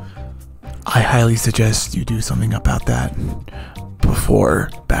head. I highly suggest you do something about that before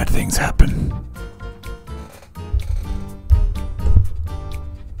bad things happen.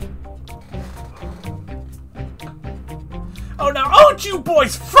 Oh, now aren't you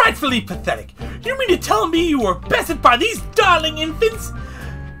boys frightfully pathetic? You mean to tell me you were bested by these darling infants?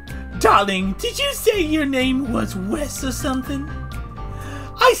 Darling, did you say your name was Wes or something?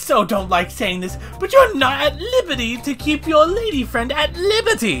 I so don't like saying this, but you're not at liberty to keep your lady friend at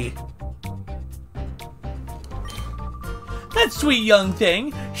liberty. That sweet young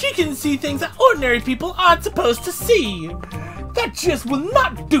thing, she can see things that ordinary people aren't supposed to see. That just will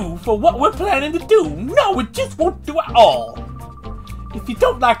not do for what we're planning to do. No, it just won't do at all. If you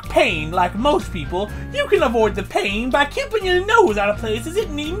don't like pain like most people, you can avoid the pain by keeping your nose out of places it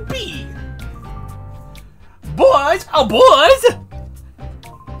needn't be. Boys! Oh, boys!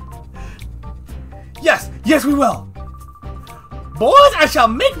 Yes, we will. Boys, I shall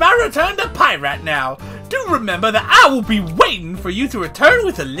make my return to Pyrat now. Do remember that I will be waiting for you to return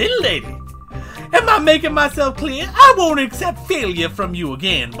with a little lady. Am I making myself clear? I won't accept failure from you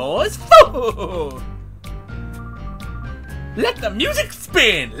again, boys. Let the music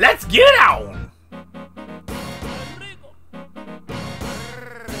spin. Let's get on.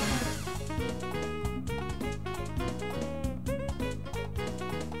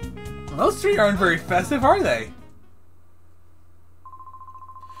 Those three aren't very festive, are they?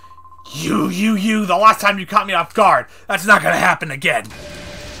 You, the last time you caught me off guard. That's not gonna happen again.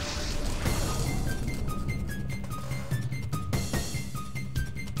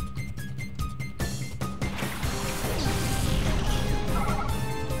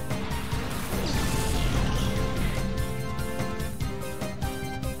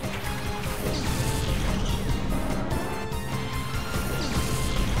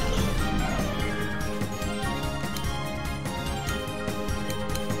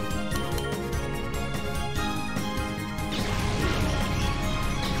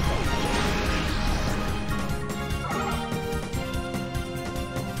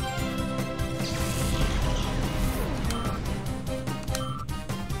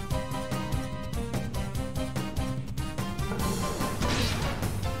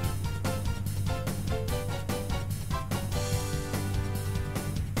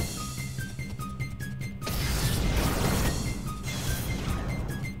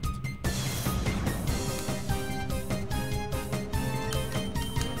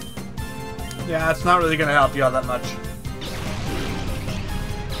 Yeah, it's not really gonna help you all that much.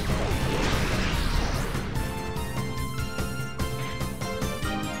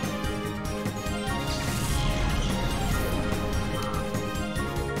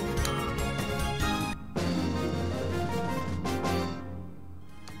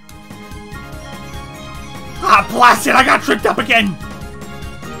 Ah, blast it! I got tricked up again!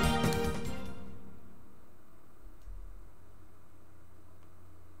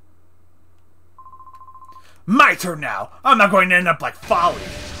 My turn now! I'm not going to end up like Folly!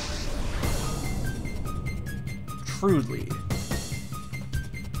 Truly.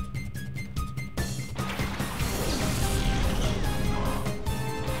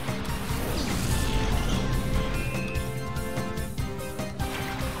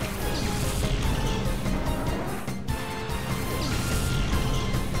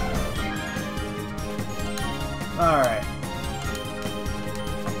 Alright.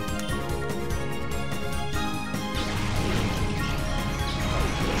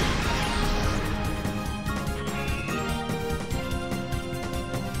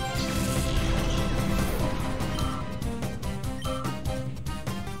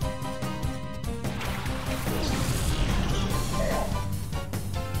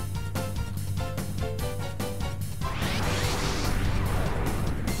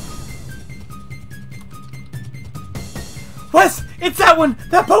 Wes! It's that one!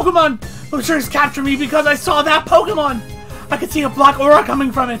 That Pokemon! I'm sure he's captured me because I saw that Pokemon! I could see a black aura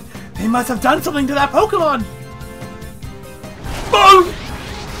coming from it! They must have done something to that Pokemon! Boom!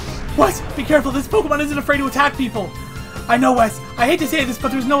 Wes, be careful, this Pokemon isn't afraid to attack people! I know, Wes, I hate to say this, but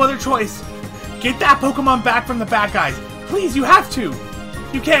there's no other choice. Get that Pokemon back from the bad guys. Please, you have to!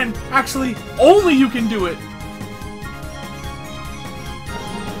 You can, actually, only you can do it!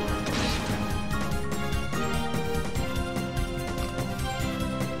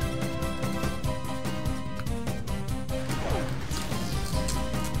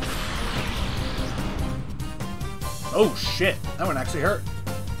 Oh shit, that one actually hurt.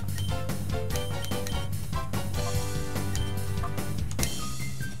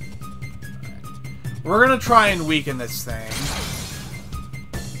 We're gonna try and weaken this thing.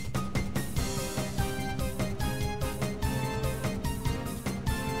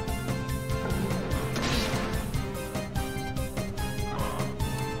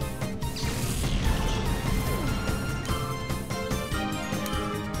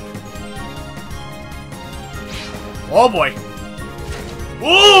 Oh boy!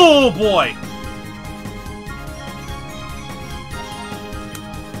 Oh boy!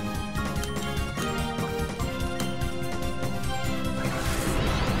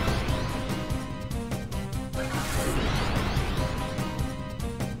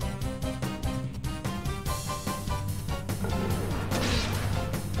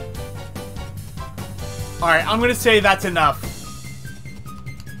 Alright, I'm gonna say that's enough.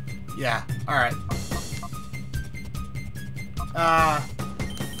 Yeah, alright.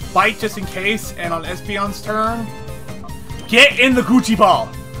 Bite just in case, and on Espeon's turn, get in the Gucci ball!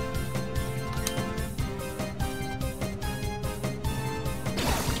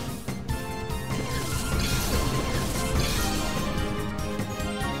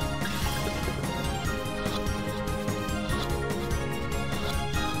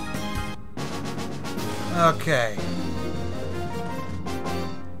 Okay.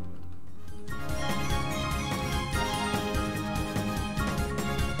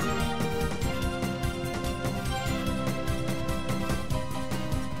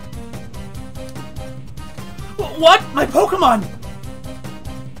 What? My Pokemon!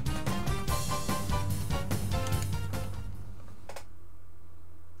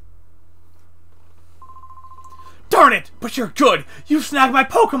 Darn it! But you're good! You snagged my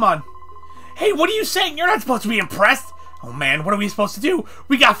Pokemon! Hey, what are you saying? You're not supposed to be impressed! Oh man, what are we supposed to do?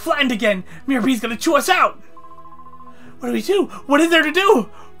 We got flattened again! Mirabé's gonna chew us out! What do we do? What is there to do?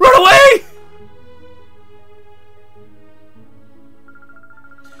 Run away!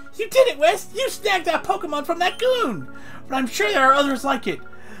 You did it, Wes! You snagged that Pokemon from that goon! But I'm sure there are others like it.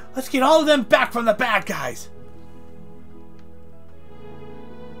 Let's get all of them back from the bad guys.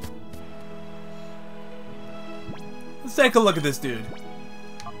 Let's take a look at this dude.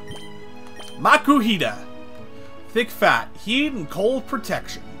 Makuhita. Thick fat, heat and cold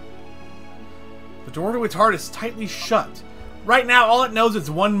protection. The door to its heart is tightly shut. Right now, all it knows is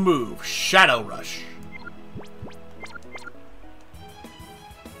one move, Shadow Rush.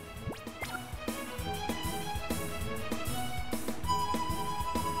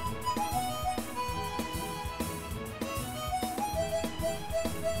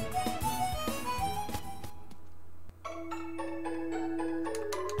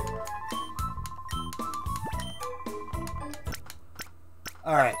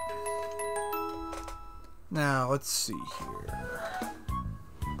 Alright. Now, let's see here.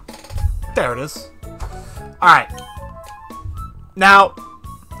 There it is. Alright. Now,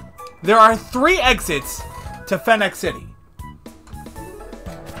 there are 3 exits to Fennec City.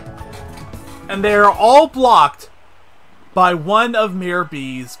 and they are all blocked by one of Mirror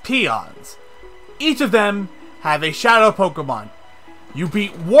B's peons. Each of them have a shadow Pokemon. You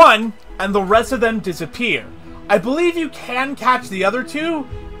beat one, and the rest of them disappear. I believe you can catch the other two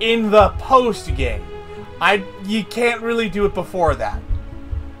in the post-game. You can't really do it before that.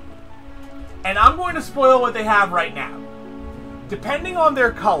 And I'm going to spoil what they have right now. Depending on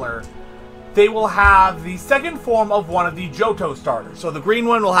their color, they will have the second form of one of the Johto starters. So the green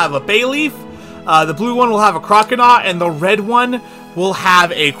one will have a Bayleaf, the blue one will have a Croconaut, and the red one will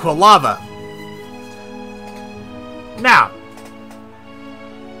have a Quilava. Now,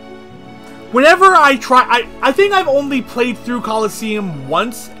 whenever I try... I think I've only played through Colosseum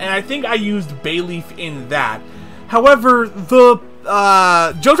once, and I think I used Bayleaf in that. However, the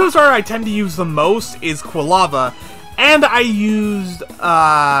Johto starter I tend to use the most is Quilava, and I used,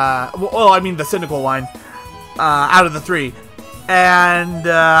 the Cynical one, out of the three. And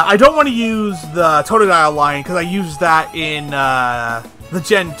I don't want to use the Totodile line, because I used that in the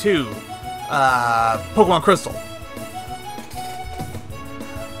Gen 2 Pokemon Crystal.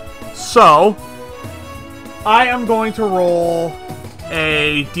 So, I am going to roll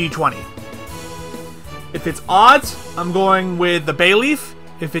a d20. If it's odds, I'm going with the Bayleaf.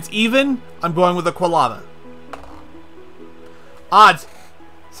 If it's even, I'm going with the Quilava. Odds,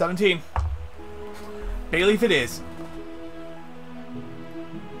 17. Bayleaf it is.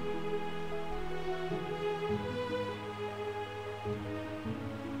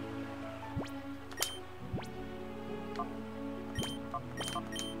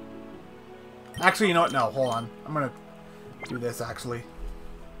 Actually, you know what? No, hold on. I'm gonna do this, actually.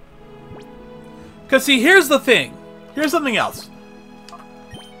 Because, see, here's the thing. Here's something else.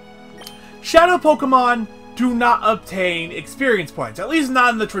 Shadow Pokemon do not obtain experience points. At least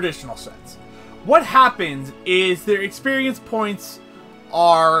not in the traditional sense. What happens is their experience points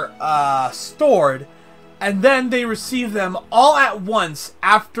are stored, and then they receive them all at once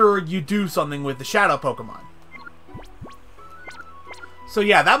after you do something with the Shadow Pokemon. So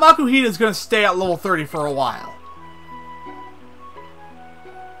yeah, that Makuhita is going to stay at level 30 for a while.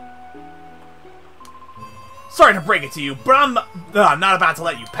 Sorry to break it to you, but I'm not about to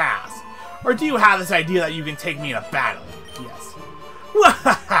let you pass. Or do you have this idea that you can take me in a battle? Yes.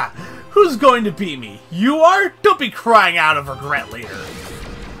 Who's going to beat me? You are? Don't be crying out of regret later.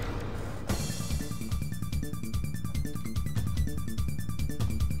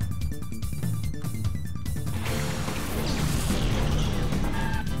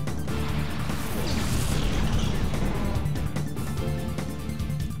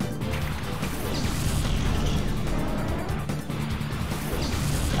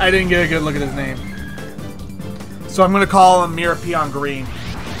 I didn't get a good look at his name. So I'm going to call him Mirror Peon Green.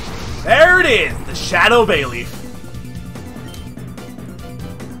 There it is! The Shadow Bayleaf.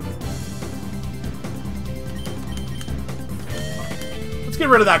 Let's get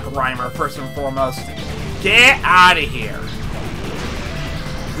rid of that Grimer first and foremost. Get out of here.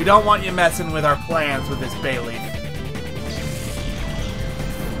 We don't want you messing with our plans with this Bayleaf.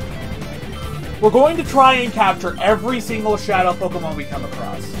 We're going to try and capture every single Shadow Pokemon we come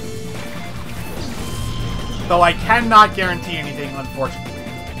across. Though I cannot guarantee anything, unfortunately.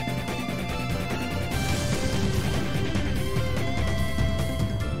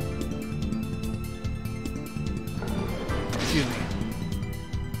 Excuse me.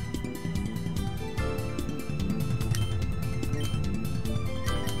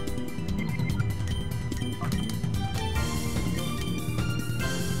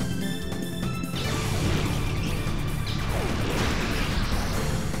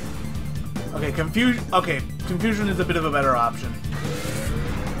 Okay, Confusion is a bit of a better option.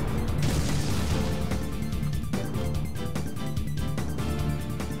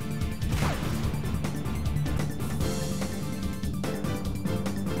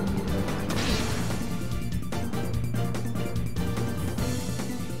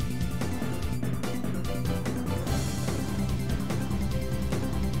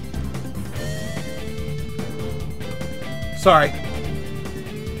 Sorry.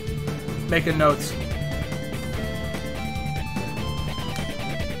 Making notes.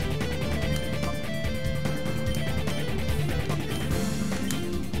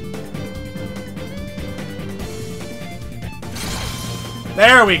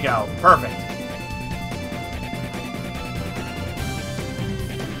 There we go. Perfect.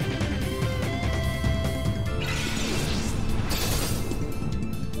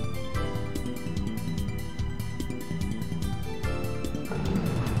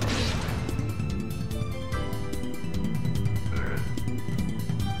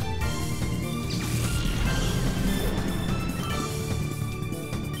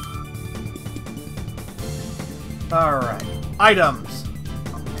 Alright. Items.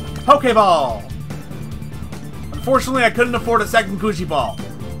 Pokeball. Unfortunately, I couldn't afford a second Gucci ball.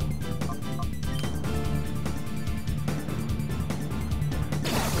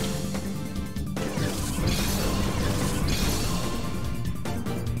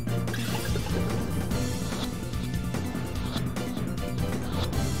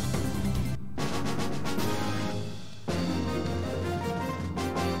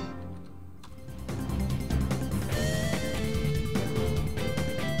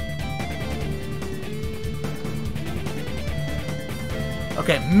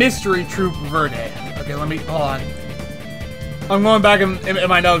 Okay, Mystery Troop Verde. Okay, let me, hold on. I'm going back in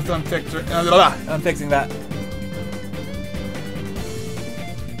my notes, I'm fixing that.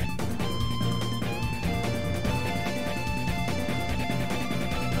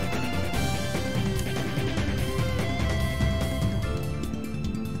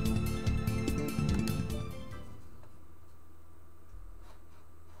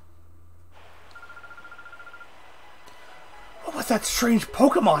 What's that strange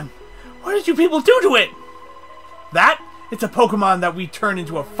Pokemon? What did you people do to it? That? It's a Pokemon that we turned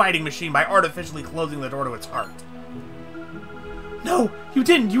into a fighting machine by artificially closing the door to its heart. No, you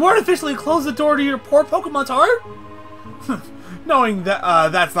didn't. You artificially closed the door to your poor Pokemon's heart? Knowing that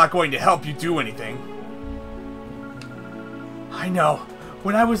that's not going to help you do anything. I know.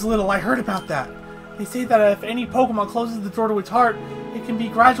 When I was little, I heard about that. They say that if any Pokemon closes the door to its heart, it can be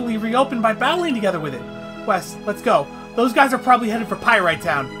gradually reopened by battling together with it. Wes, let's go. Those guys are probably headed for Pyrite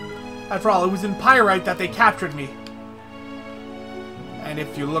Town. After all, it was in Pyrite that they captured me. And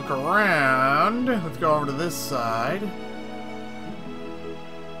if you look around, let's go over to this side.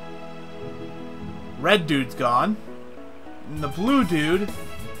 Red dude's gone. And the blue dude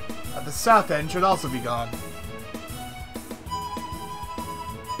at the south end should also be gone.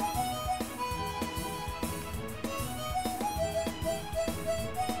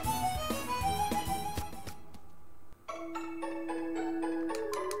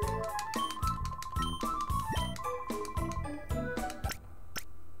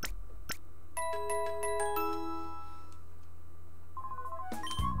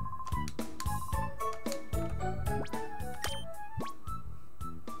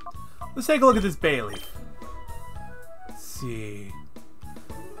 Let's take a look at this Bayleaf. Let's see.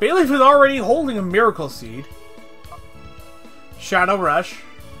 Bayleaf is already holding a Miracle Seed. Shadow Rush.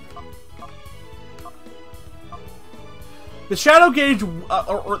 The Shadow Gauge,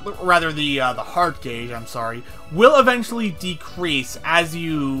 or rather the Heart Gauge, I'm sorry, will eventually decrease as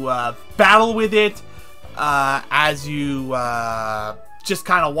you battle with it, as you just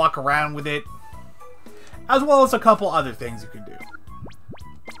kind of walk around with it, as well as a couple other things you can do.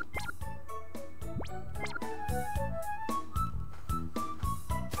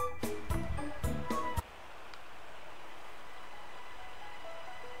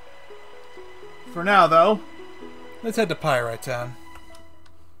 For now, though, let's head to Pyrite Town.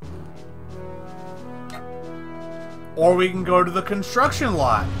 Or we can go to the construction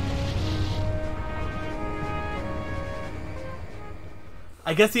lot.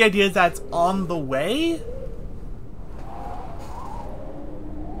 I guess the idea is that it's on the way?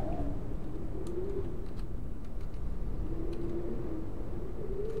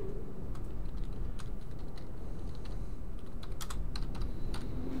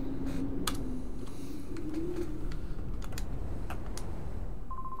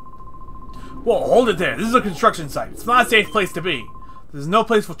 Whoa, hold it there. This is a construction site. It's not a safe place to be. There's no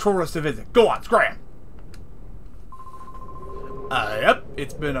place for tourists to visit. Go on, scram! Yep,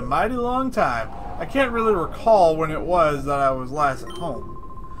 it's been a mighty long time. I can't really recall when it was that I was last at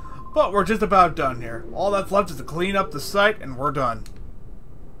home. But we're just about done here. All that's left is to clean up the site, and we're done.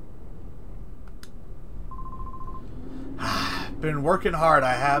 Been working hard,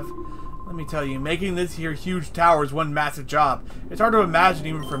 I have. Let me tell you, making this here huge tower is one massive job. It's hard to imagine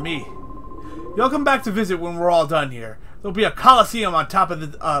even for me. You'll come back to visit when we're all done here. There'll be a Colosseum on top of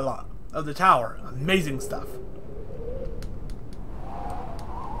the tower. Amazing stuff.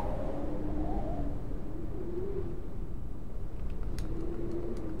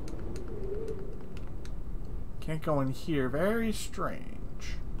 Can't go in here. Very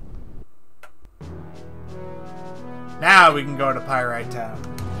strange. Now we can go to Pyrite Town.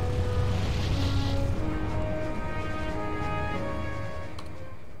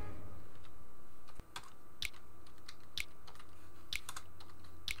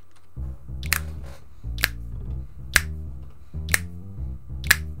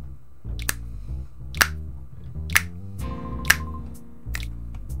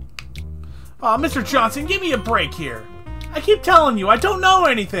 Aw, Mr. Johnson, give me a break here. I keep telling you, I don't know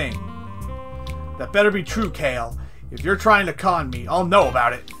anything. That better be true, Kale. If you're trying to con me, I'll know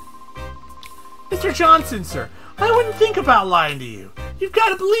about it. Mr. Johnson, sir, I wouldn't think about lying to you. You've got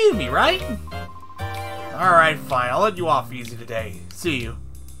to believe me, right? Alright, fine. I'll let you off easy today. See you.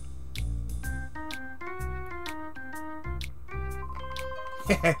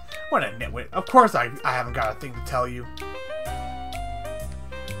 What a nitwit. Of course I haven't got a thing to tell you.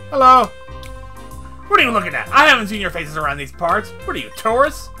 Hello? What are you looking at? I haven't seen your faces around these parts. What are you,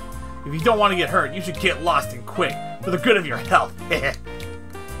 tourists? If you don't want to get hurt, you should get lost and quick, for the good of your health.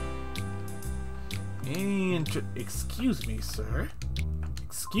 Excuse me, sir.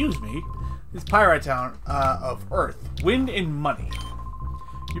 Excuse me? This pirate town of Earth, wind and money.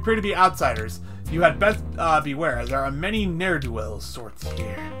 You appear to be outsiders. You had best beware, as there are many ne'er-do-well sorts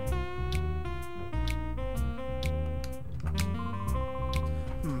here.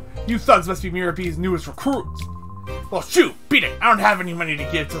 You thugs must be Mirror B's newest recruits. Well, shoot! Beat it! I don't have any money to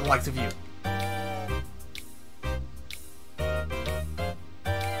give to the likes of you.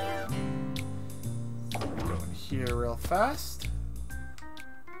 Going here real fast.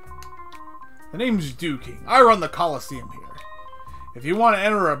 The name's King. I run the Colosseum here. If you want to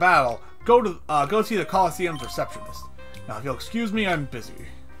enter a battle, go see the Colosseum's receptionist. Now, if you'll excuse me, I'm busy.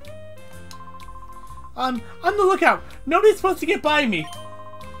 On the lookout. Nobody's supposed to get by me.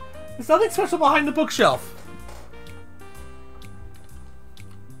 There's nothing special behind the bookshelf.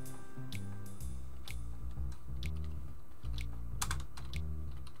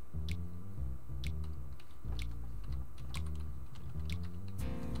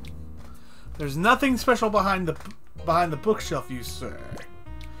 There's nothing special behind the bookshelf, you say.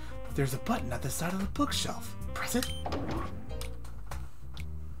 But there's a button at the side of the bookshelf. Press it.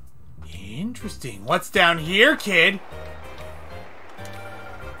 Interesting. What's down here, kid?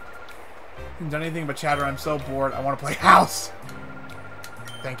 Haven't done anything but chatter. I'm so bored. I want to play house.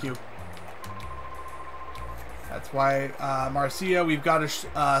 Thank you. That's why, Marcia, we've got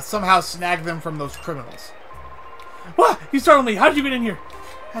to somehow snag them from those criminals. What? You startled me. How did you get in here?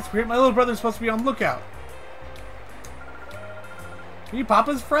 That's weird. My little brother's supposed to be on lookout. Are you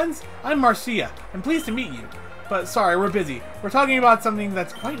Papa's friends? I'm Marcia. I'm pleased to meet you. But sorry, we're busy. We're talking about something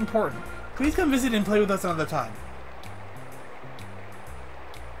that's quite important. Please come visit and play with us another time.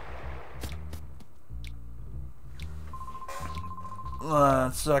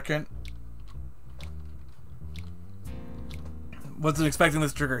 Second. Wasn't expecting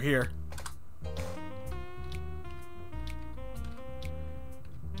this trigger here.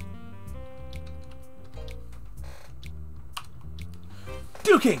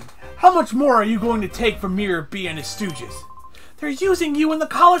 King, how much more are you going to take from Mirror B and his stooges? They're using you in the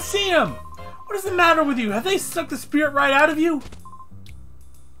Colosseum! What is the matter with you? Have they sucked the spirit right out of you?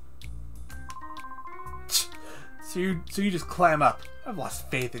 So you just clam up. I've lost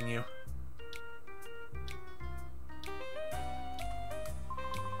faith in you.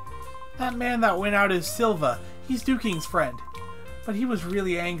 That man that went out is Silva. He's King's friend. But he was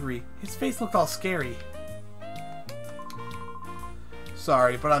really angry. His face looked all scary.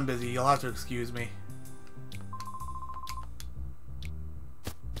 Sorry, but I'm busy. You'll have to excuse me.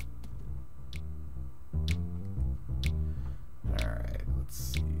 Alright, let's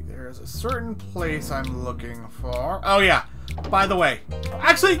see. There's a certain place I'm looking for. Oh, yeah. By the way.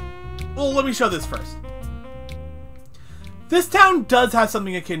 Actually, well, let me show this first. This town does have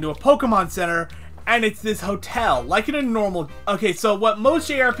something akin to a Pokemon Center, and it's this hotel, like in a normal... Okay, so what most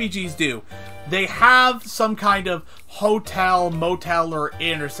JRPGs do, they have some kind of hotel, motel, or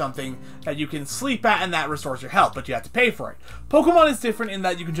inn or something that you can sleep at and that restores your health, but you have to pay for it. Pokemon is different in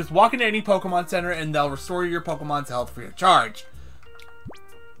that you can just walk into any Pokemon Center and they'll restore your Pokemon's health free of charge.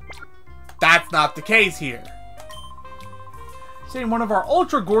 That's not the case here. Stay in one of our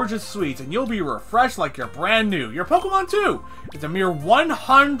ultra gorgeous suites and you'll be refreshed like you're brand new. Your Pokemon too. It's a mere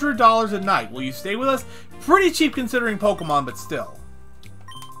 $100 a night. Will you stay with us? Pretty cheap considering Pokemon, but still.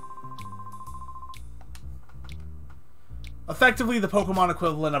 Effectively the Pokemon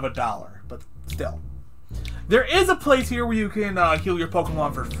equivalent of $1, but still. There is a place here where you can heal your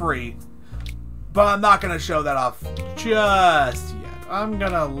Pokemon for free, but I'm not going to show that off just yet. I'm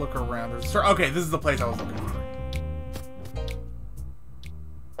going to look around. Okay, this is the place I was looking for.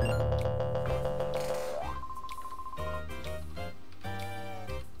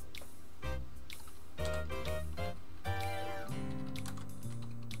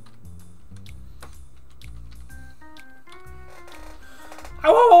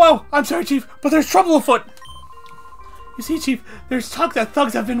 Oh, I'm sorry, Chief, but there's trouble afoot. You see, Chief, there's talk that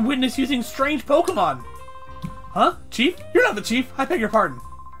thugs have been witnessed using strange Pokemon. Huh? Chief? You're not the Chief. I beg your pardon.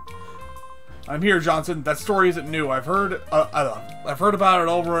 I'm here, Johnson. That story isn't new. I've heard about it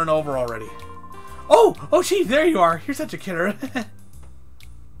over and over already. Oh, Chief, there you are. You're such a kidder.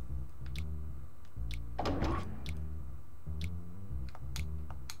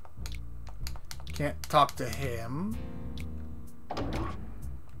 Can't talk to him.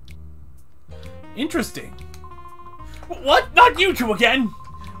 Interesting. What? Not you two again?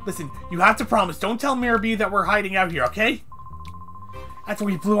 Listen, you have to promise. Don't tell Mirabee that we're hiding out here, okay? After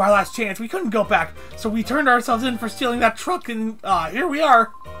we blew our last chance, we couldn't go back, so we turned ourselves in for stealing that truck, and here we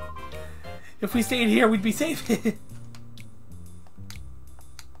are. If we stayed here, we'd be safe.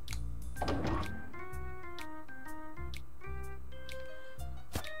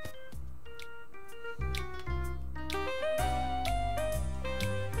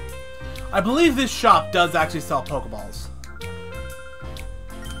 I believe this shop does actually sell Pokeballs.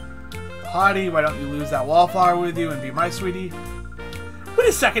 Hottie, why don't you lose that wallflower with you and be my sweetie? Wait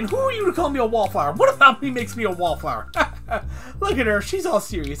a second, who are you to call me a wallflower? What about me makes me a wallflower? Look at her, she's all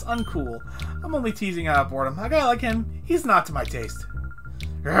serious, uncool. I'm only teasing out of boredom. A guy like him, he's not to my taste.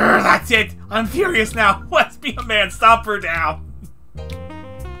 Urgh, that's it! I'm furious now! Let's be a man, stop her down!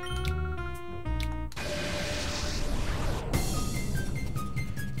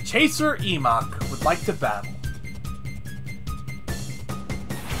 Chaser Emok would like to battle.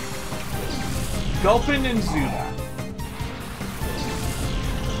 Gulpin and Zubat.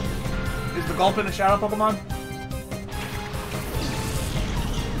 Is the Gulpin a shadow Pokemon?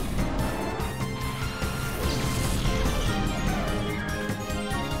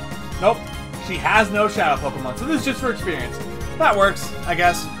 Nope. She has no shadow Pokemon, so this is just for experience. That works, I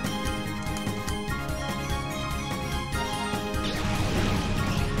guess.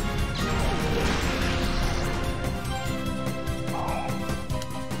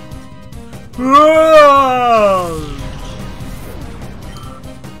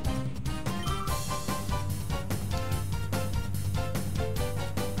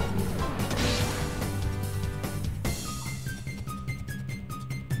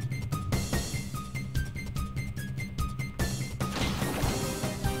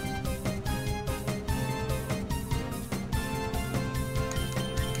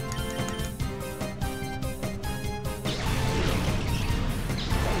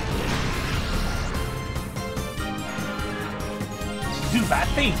 Zubat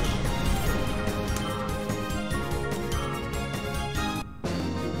fainted.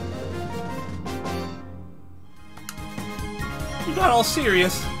 You got all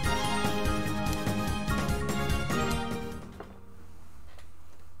serious.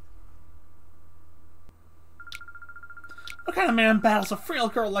 What kind of man battles a frail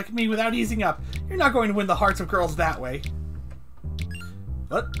girl like me without easing up? You're not going to win the hearts of girls that way.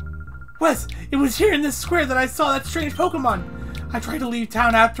 What? Wes, it was here in this square that I saw that strange Pokemon. I tried to leave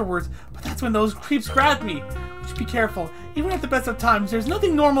town afterwards, but that's when those creeps grabbed me. Just be careful. Even at the best of times, there's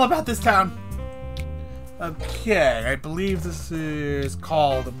nothing normal about this town. Okay, I believe this is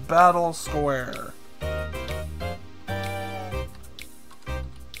called Battle Square.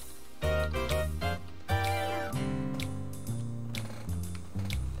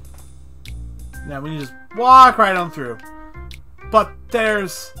 Now we can just walk right on through. But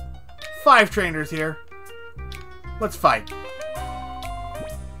there's 5 trainers here. Let's fight.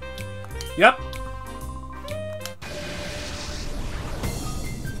 Yep.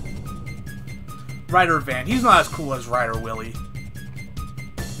 Ryder Van. He's not as cool as Ryder Willie.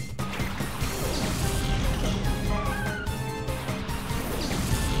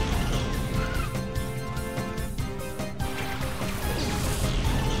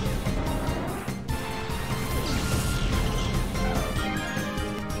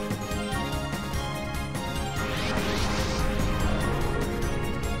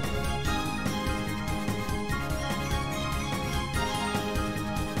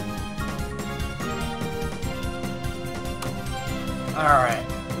 Alright,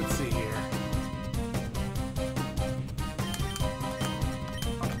 let's see here.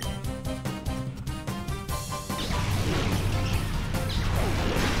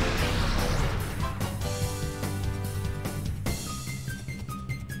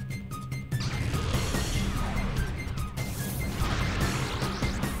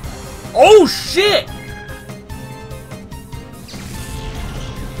 Oh shit!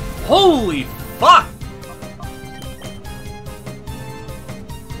 Holy fuck!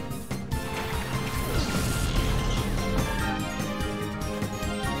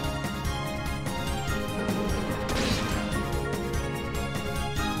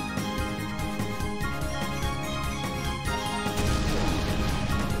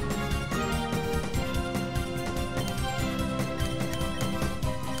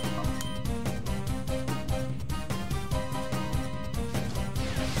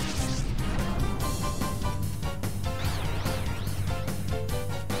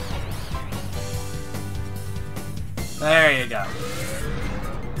 There you go.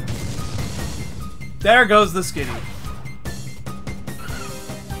 There goes the Skitty.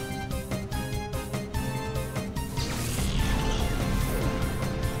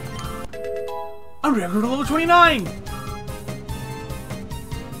 I'm record to level 29!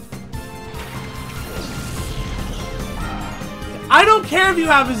 I don't care if you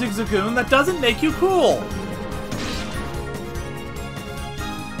have a Zigzagoon, that doesn't make you cool!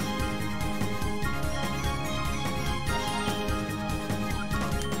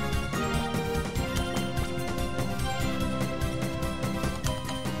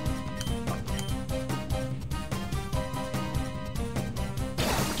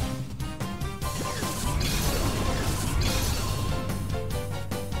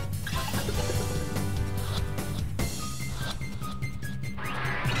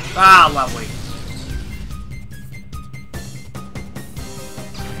 Ah, lovely.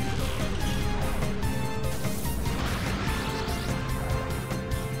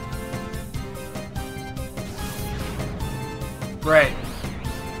 Great.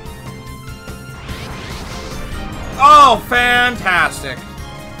 Oh, fantastic.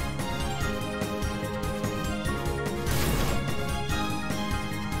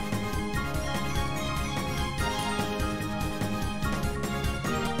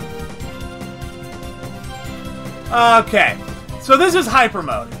 Okay, so this is hyper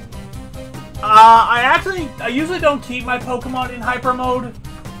mode. I usually don't keep my Pokemon in hyper mode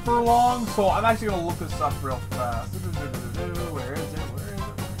for long, so I'm actually gonna look this up real fast. Where is it? Where is it?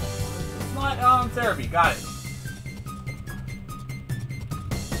 It's not therapy. Got it.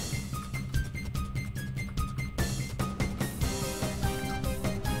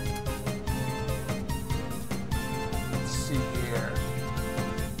 Let's see here.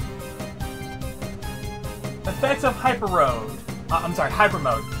 Effects of Hyper Mode. Hyper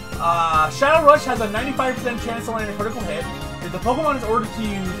Mode. Shadow Rush has a 95% chance to land a critical hit. If the Pokemon is ordered to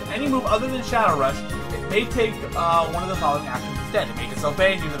use any move other than Shadow Rush, it may take one of the following actions instead. It may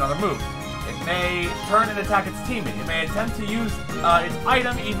disobey and use another move. It may turn and attack its teammate. It may attempt to use its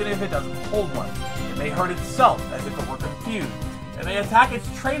item even if it doesn't hold one. It may hurt itself as if it were confused. It may attack its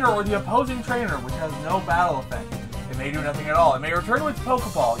trainer or the opposing trainer, which has no battle effect. It may do nothing at all. It may return to its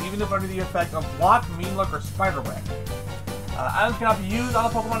Pokeball, even if under the effect of Block, Mean Look, or Spider Web. Items cannot be used on the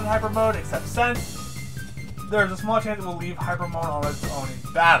Pokemon in Hyper Mode, except Sense. There's a small chance it will leave Hyper Mode on its own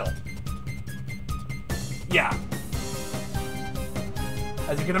in battle. Yeah.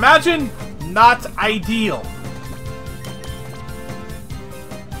 As you can imagine, not ideal.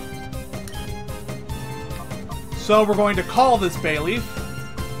 So we're going to call this Bayleaf.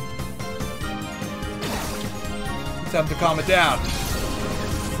 Attempt to calm it down.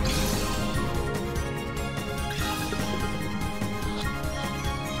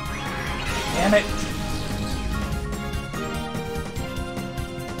 Damn it.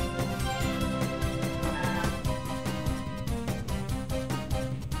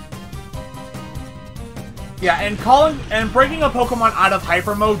 Yeah, and breaking a Pokemon out of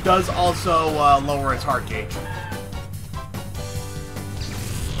Hyper Mode does also lower its heart gauge.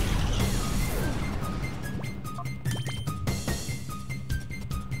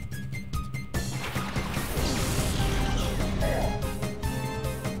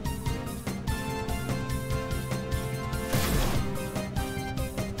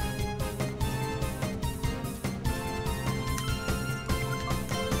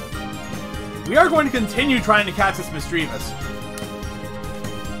 We are going to continue trying to catch this Misdreavus.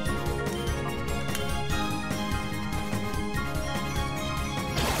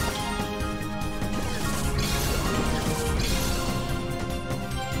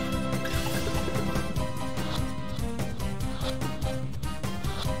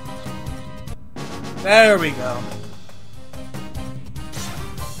 There we go.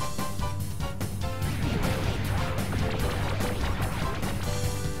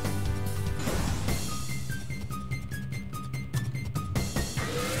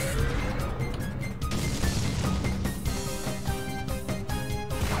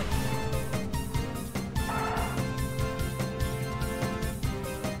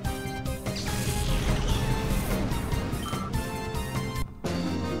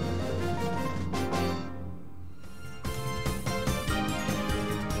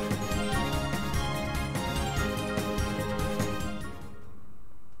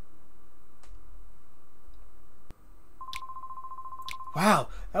 Wow,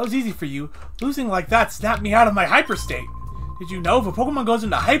 that was easy for you. Losing like that snapped me out of my hyper state. Did you know if a Pokemon goes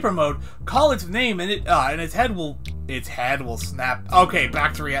into hyper mode, call its name and its head will snap. Okay,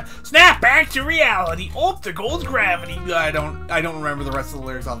 back to reality. Snap back to reality. Obstacles, gravity. I don't remember the rest of the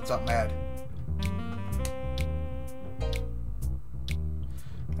lyrics off the top of my head.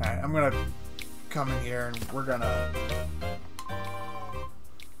 Alright, I'm gonna come in here and we're gonna...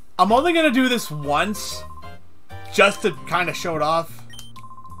 I'm only gonna do this once, just to kind of show it off.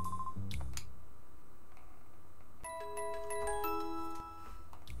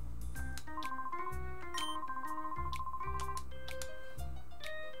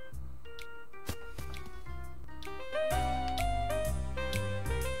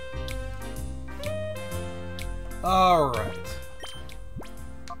 Alright.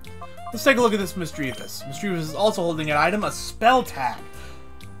 Let's take a look at this Mischievous. Mischievous is also holding an item, a spell tag.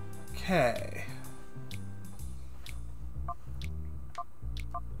 Okay.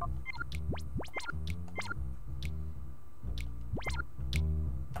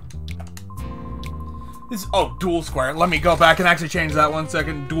 This, oh, dual square. Let me go back and actually change that 1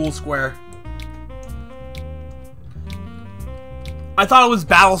 second. Dual square. I thought it was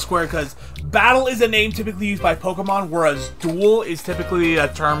battle square because battle is a name typically used by Pokemon, whereas duel is typically a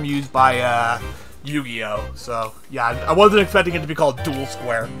term used by Yu-Gi-Oh! So, yeah, I wasn't expecting it to be called dual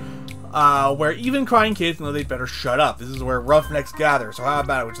square. Where even crying kids know they'd better shut up. This is where roughnecks gather. So how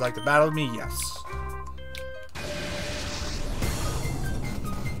about it? Would you like to battle with me? Yes.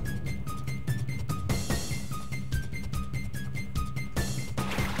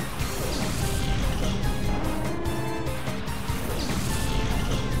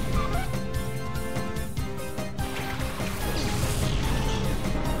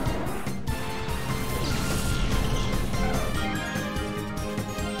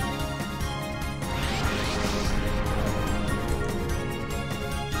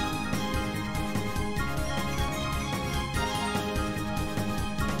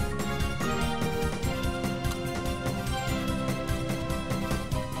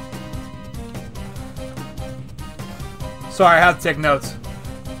 Sorry, I have to take notes.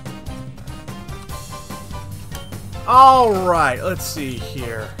 Alright, let's see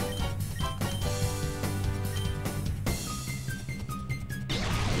here.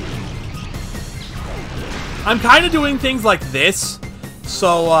 I'm kind of doing things like this,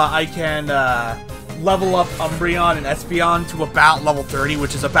 so I can level up Umbreon and Espeon to about level 30,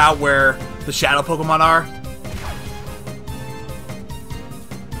 which is about where the Shadow Pokemon are.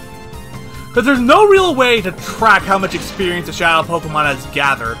 Because there's no real way to track how much experience a Shadow Pokemon has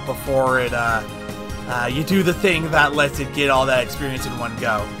gathered before it, you do the thing that lets it get all that experience in one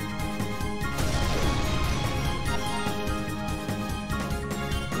go.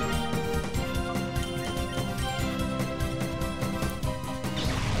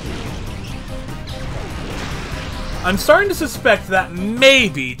 I'm starting to suspect that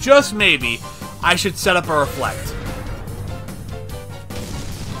maybe, just maybe, I should set up a Reflect.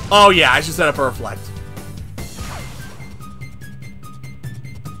 Oh yeah, I should set up a Reflect.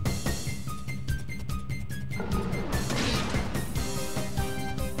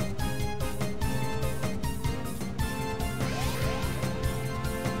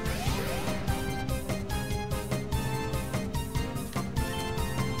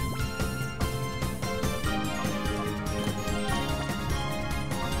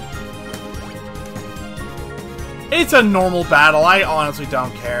 It's a normal battle, I honestly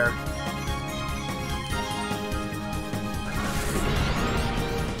don't care.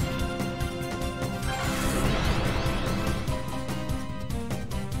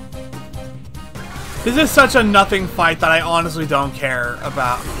 This is such a nothing fight that I honestly don't care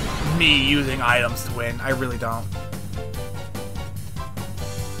about me using items to win. I really don't.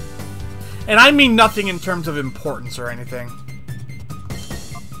 And I mean nothing in terms of importance or anything.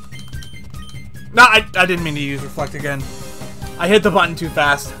 No, I didn't mean to use Reflect again. I hit the button too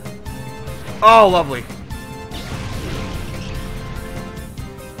fast. Oh, lovely.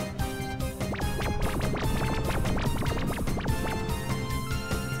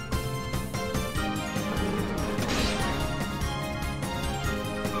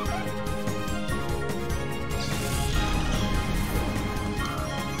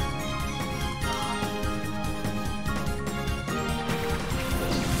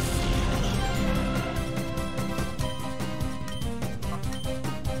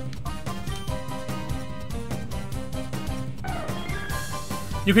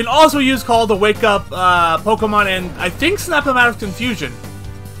 You can also use Call to wake up Pokemon and, I think, snap them out of confusion.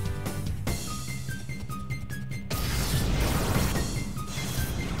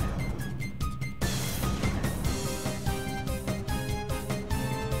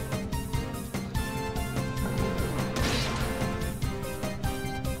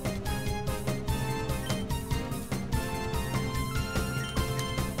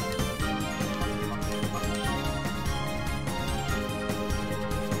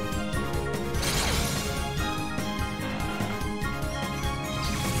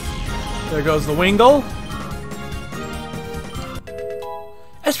 There goes the Wingull.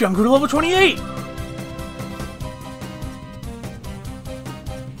 Espeon grew to level 28!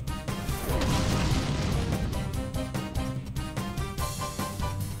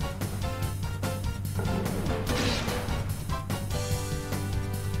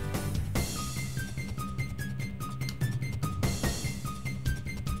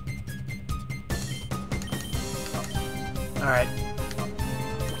 Alright.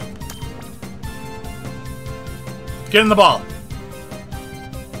 Get in the ball.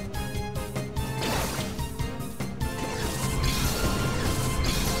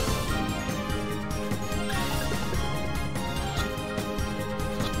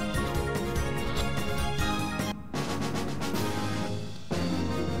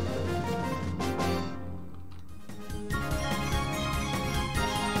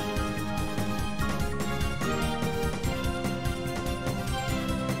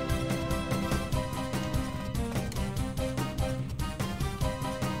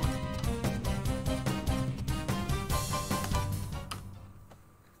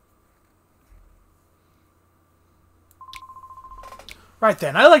 Right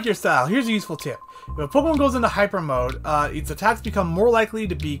then, I like your style. Here's a useful tip. If a Pokemon goes into hyper mode, its attacks become more likely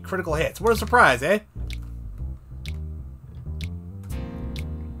to be critical hits. What a surprise, eh?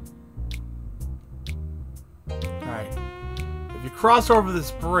 Alright. If you cross over this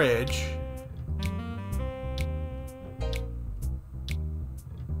bridge...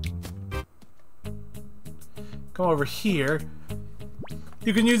 come over here.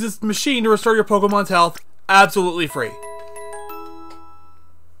 You can use this machine to restore your Pokemon's health absolutely free.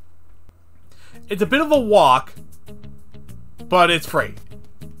 It's a bit of a walk, but it's free.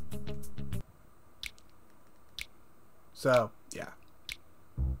 So, yeah.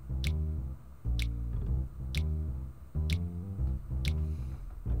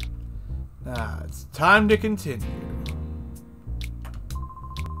 Now, it's time to continue.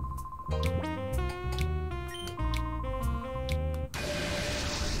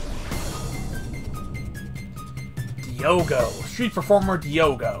 Diogo. Street performer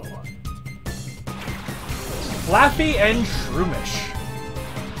Diogo. Flaffy and Shroomish.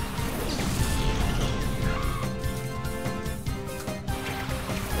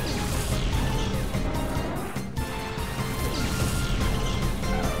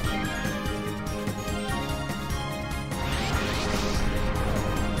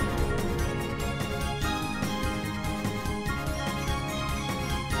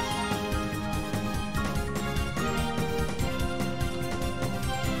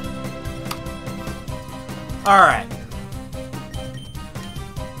 Alright.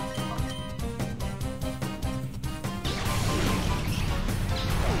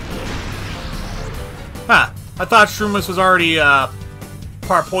 Huh. I thought Shroomish was already,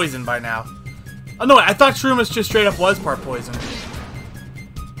 part poison by now. Oh, no, I thought Shroomish just straight up was part poison.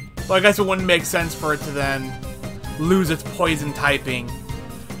 Well, I guess it wouldn't make sense for it to then lose its poison typing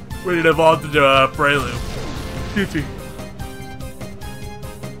when it evolved into, Prelude. Excuse me.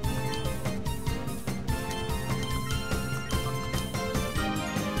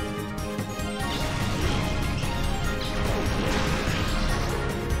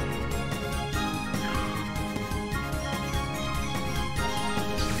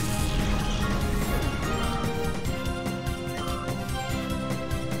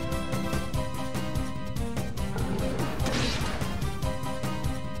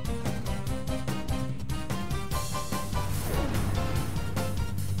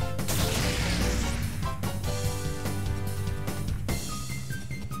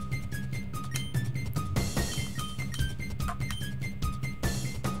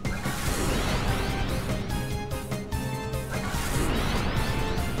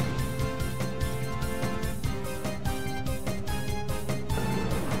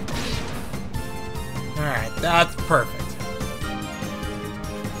 Alright, that's perfect.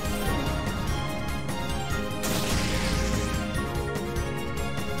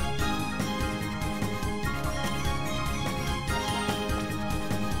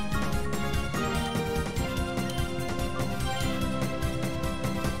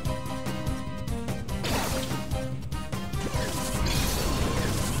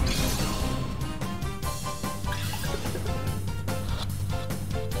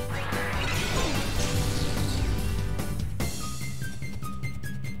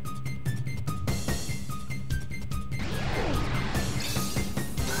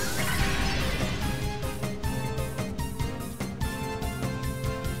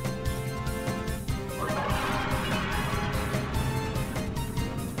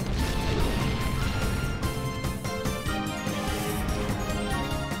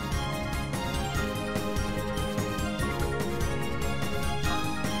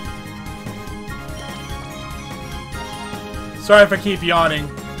 Sorry if I keep yawning.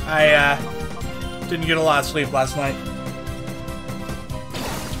 I didn't get a lot of sleep last night.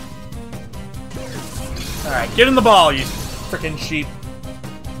 Alright, get in the ball, you frickin' sheep.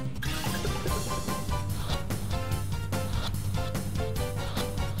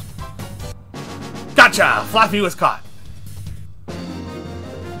 Gotcha! Flappy was caught.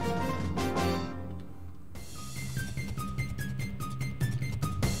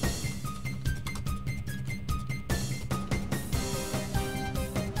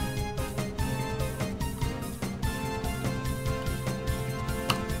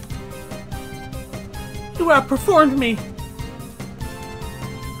 You outperformed me.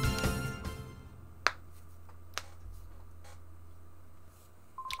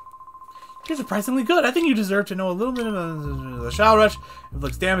 You're surprisingly good. I think you deserve to know a little bit of the Shadow Rush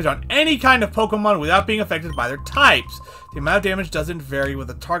inflicts damage on any kind of Pokemon without being affected by their types. The amount of damage doesn't vary with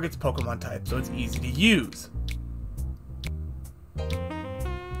the target's Pokemon type, so it's easy to use.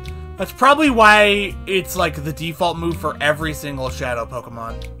 That's probably why it's like the default move for every single Shadow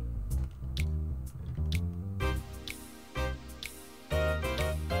Pokemon.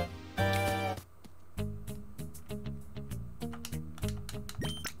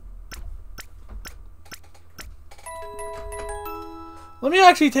 Let me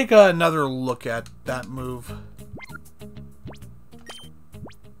actually take another look at that move.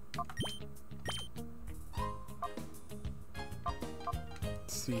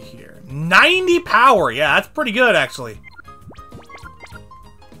 Let's see here. 90 power! Yeah, that's pretty good, actually.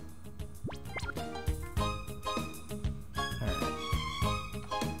 Right.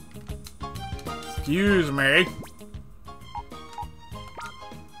 Excuse me.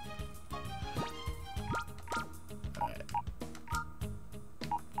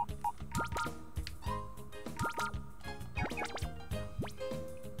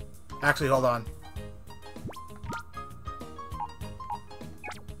 Actually, hold on.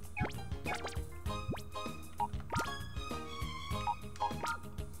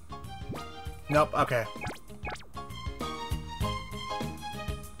 Nope, okay.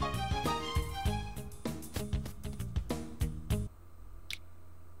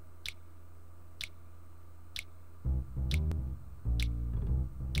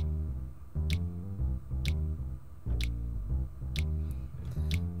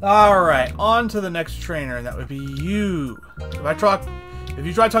 Alright, on to the next trainer, and that would be you. If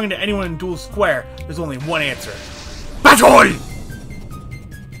you try talking to anyone in Duel Square, there's only one answer. Battle!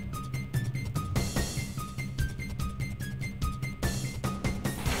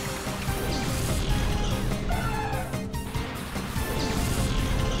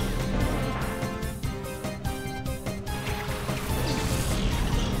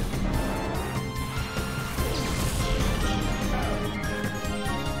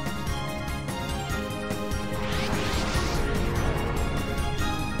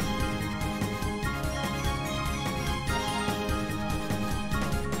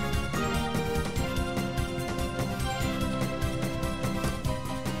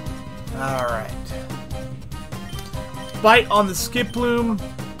 Alright. Bite on the Skiploom,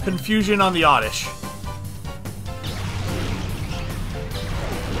 Confusion on the Oddish.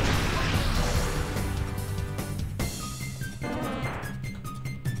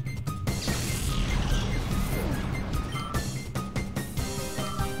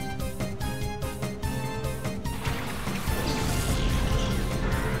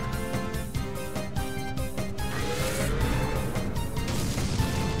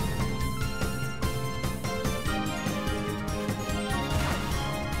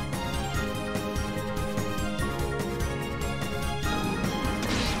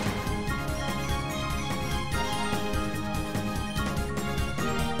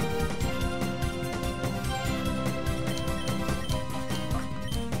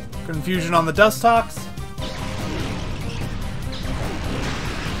 Confusion on the Dustox.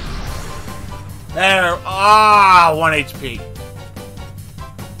 There. Ah, 1 HP.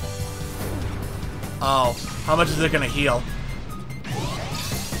 Oh, how much is it gonna heal?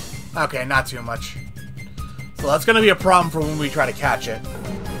 Okay, not too much. So that's gonna be a problem for when we try to catch it.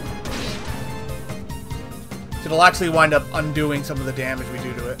 It'll actually wind up undoing some of the damage we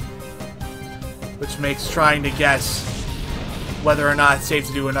do to it, which makes trying to guess whether or not it's safe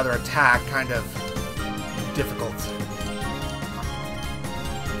to do another attack kind of difficult.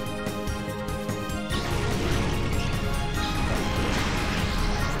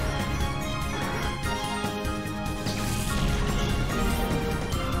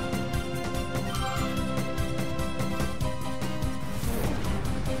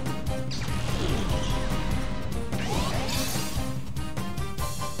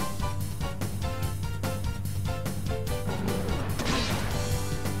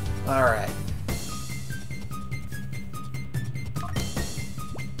 Alright.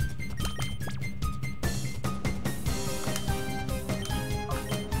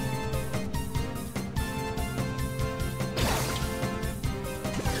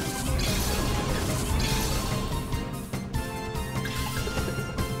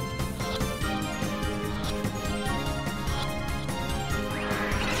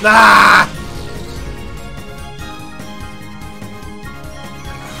 Ah!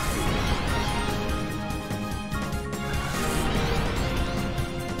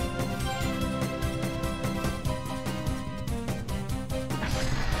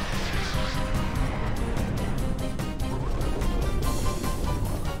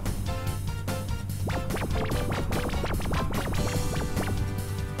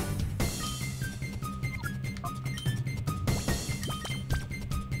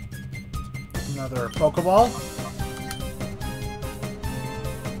 Another Pokeball.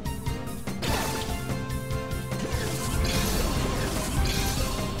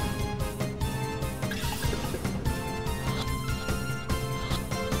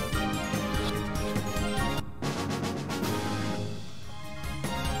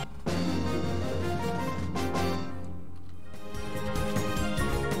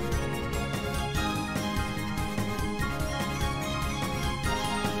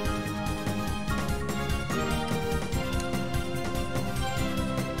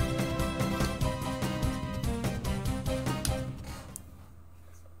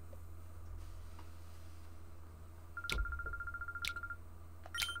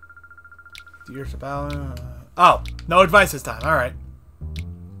 Years about. Oh, no advice this time. All right.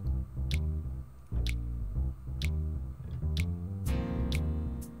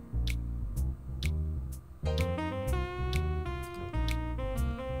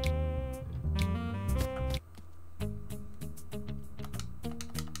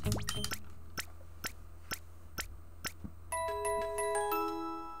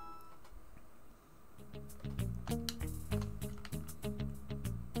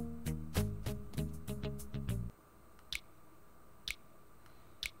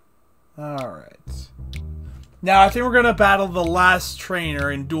 Alright. Now, I think we're going to battle the last trainer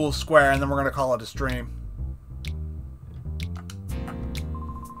in Duel Square, and then we're going to call it a stream.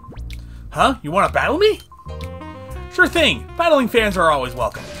 Huh? You want to battle me? Sure thing. Battling fans are always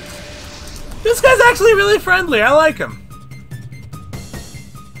welcome. This guy's actually really friendly. I like him.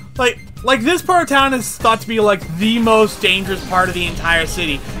 Like this part of town is thought to be, like, the most dangerous part of the entire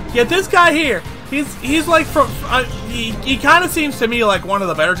city. Yet this guy here... He's like from he kind of seems to me like one of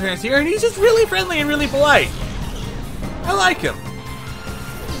the better trainers here, and he's just really friendly and really polite. I like him.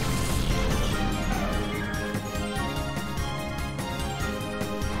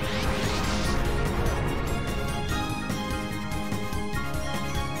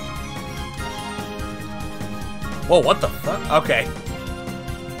 Whoa, what the fuck? Okay.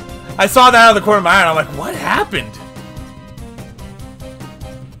 I saw that out of the corner of my eye, and I'm like, what happened?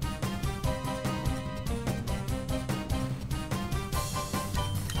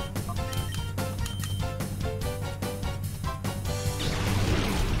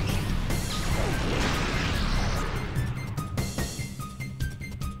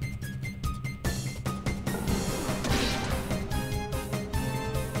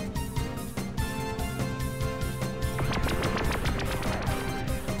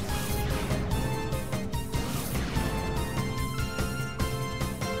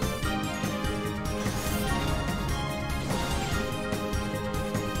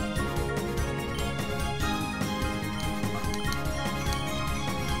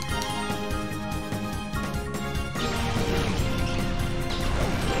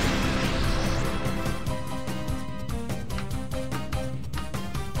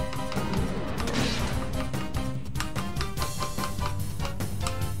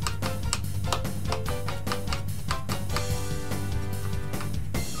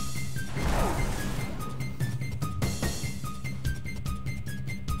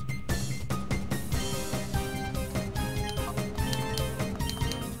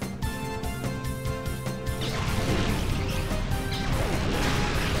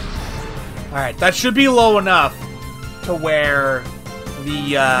 Alright, that should be low enough to where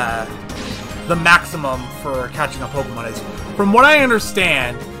the maximum for catching a Pokemon is. From what I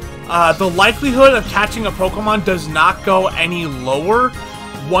understand, the likelihood of catching a Pokemon does not go any lower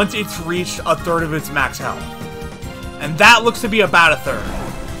once it's reached a third of its max health. And that looks to be about a third.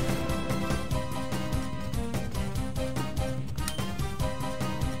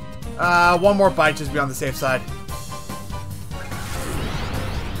 One more bite just to be on the safe side.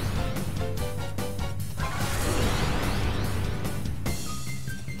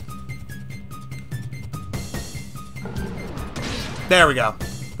 There we go.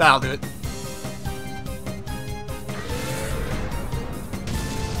 That'll do it.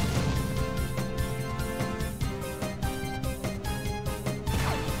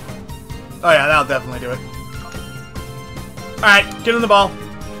 Oh yeah, that'll definitely do it. Alright, get in the ball.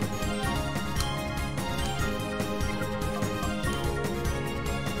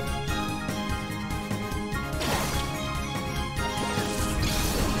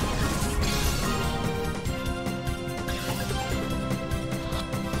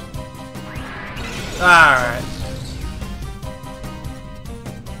 Alright.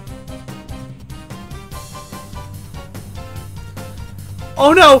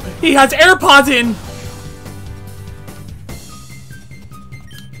 Oh no! He has AirPods in!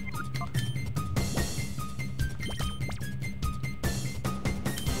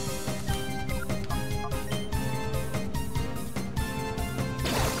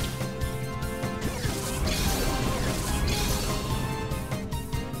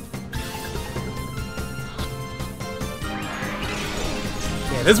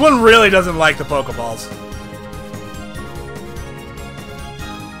 Yeah, this one really doesn't like the Pokeballs.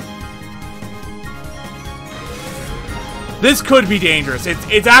 This could be dangerous.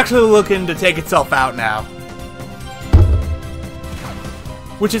 It's actually looking to take itself out now.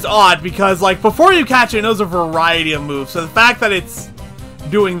 Which is odd because, like, before you catch it, it knows a variety of moves. So the fact that it's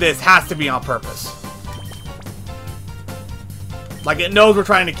doing this has to be on purpose. Like, it knows we're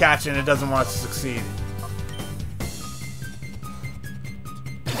trying to catch it and it doesn't want us to succeed.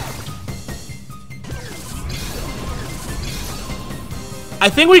 I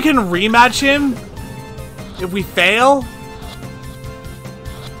think we can rematch him if we fail.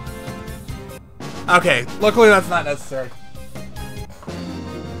 Okay, luckily that's not necessary.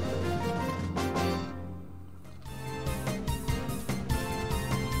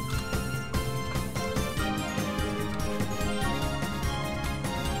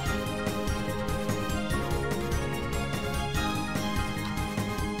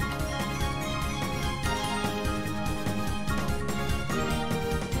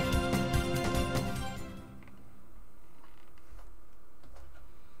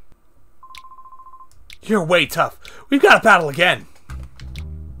 You're way tough. We've got to battle again.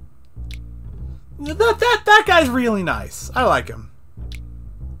 That guy's really nice. I like him.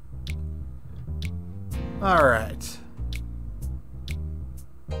 Alright.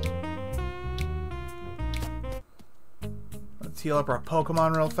 Let's heal up our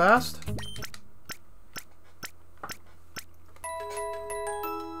Pokemon real fast.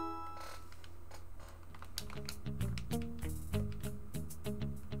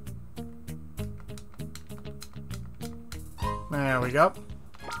 There we go.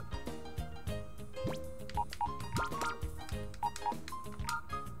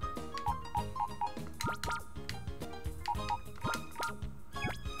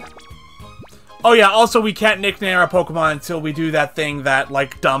 Oh yeah, also we can't nickname our Pokemon until we do that thing that,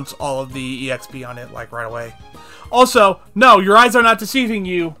 like, dumps all of the EXP on it, like, right away. Also, no, your eyes are not deceiving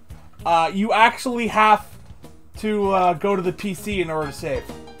you. You actually have to go to the PC in order to save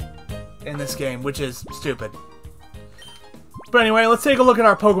in this game, which is stupid. But anyway, let's take a look at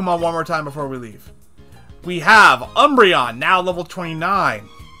our Pokemon one more time before we leave. We have Umbreon, now level 29.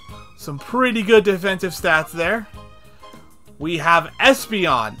 Some pretty good defensive stats there. We have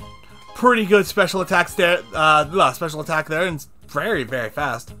Espeon. Pretty good special attacks there. Special attack there, and it's very, very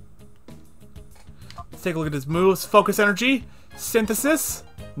fast. Let's take a look at his moves. Focus Energy, Synthesis,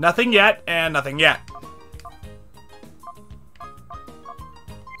 nothing yet, and nothing yet.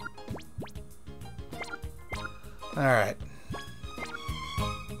 Alright.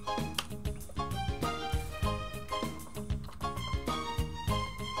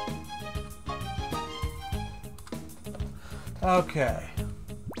 Okay.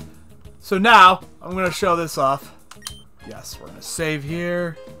 So now, I'm going to show this off. Yes, we're going to save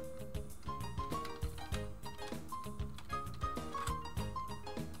here.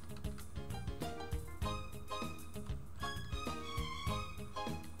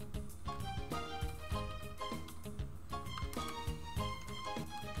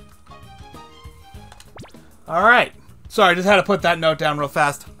 Alright. Sorry, I just had to put that note down real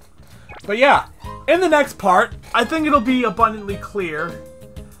fast. But yeah, in the next part, I think it'll be abundantly clear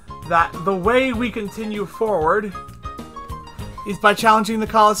that the way we continue forward is by challenging the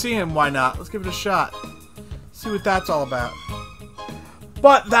Colosseum. Why not? Let's give it a shot. See what that's all about.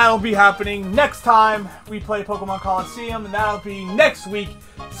 But that'll be happening next time we play Pokemon Colosseum, and that'll be next week,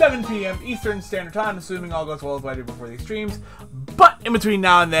 7 p.m. Eastern Standard Time, assuming all goes well as I do before these streams. But in between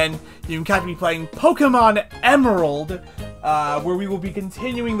now and then, you can catch me playing Pokemon Emerald, where we will be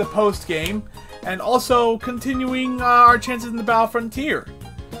continuing the post-game. and also continuing our chances in the Battle Frontier.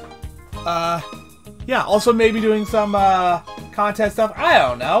 Yeah, also maybe doing some contest stuff. I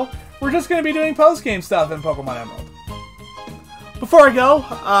don't know. We're just going to be doing post-game stuff in Pokemon Emerald. Before I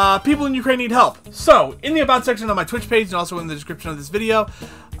go, people in Ukraine need help. So, in the About section on my Twitch page and also in the description of this video,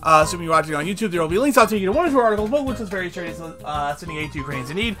 assuming you're watching on YouTube, there will be links out to you to one or two articles, both of which is various charities sending aid to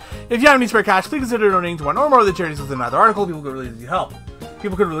Ukrainians in need. If you have any spare cash, please consider donating to one or more of the charities within either article. People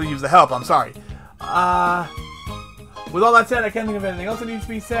could really use the help. I'm sorry. With all that said, I can't think of anything else that needs to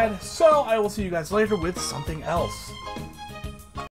be said, so I will see you guys later with something else.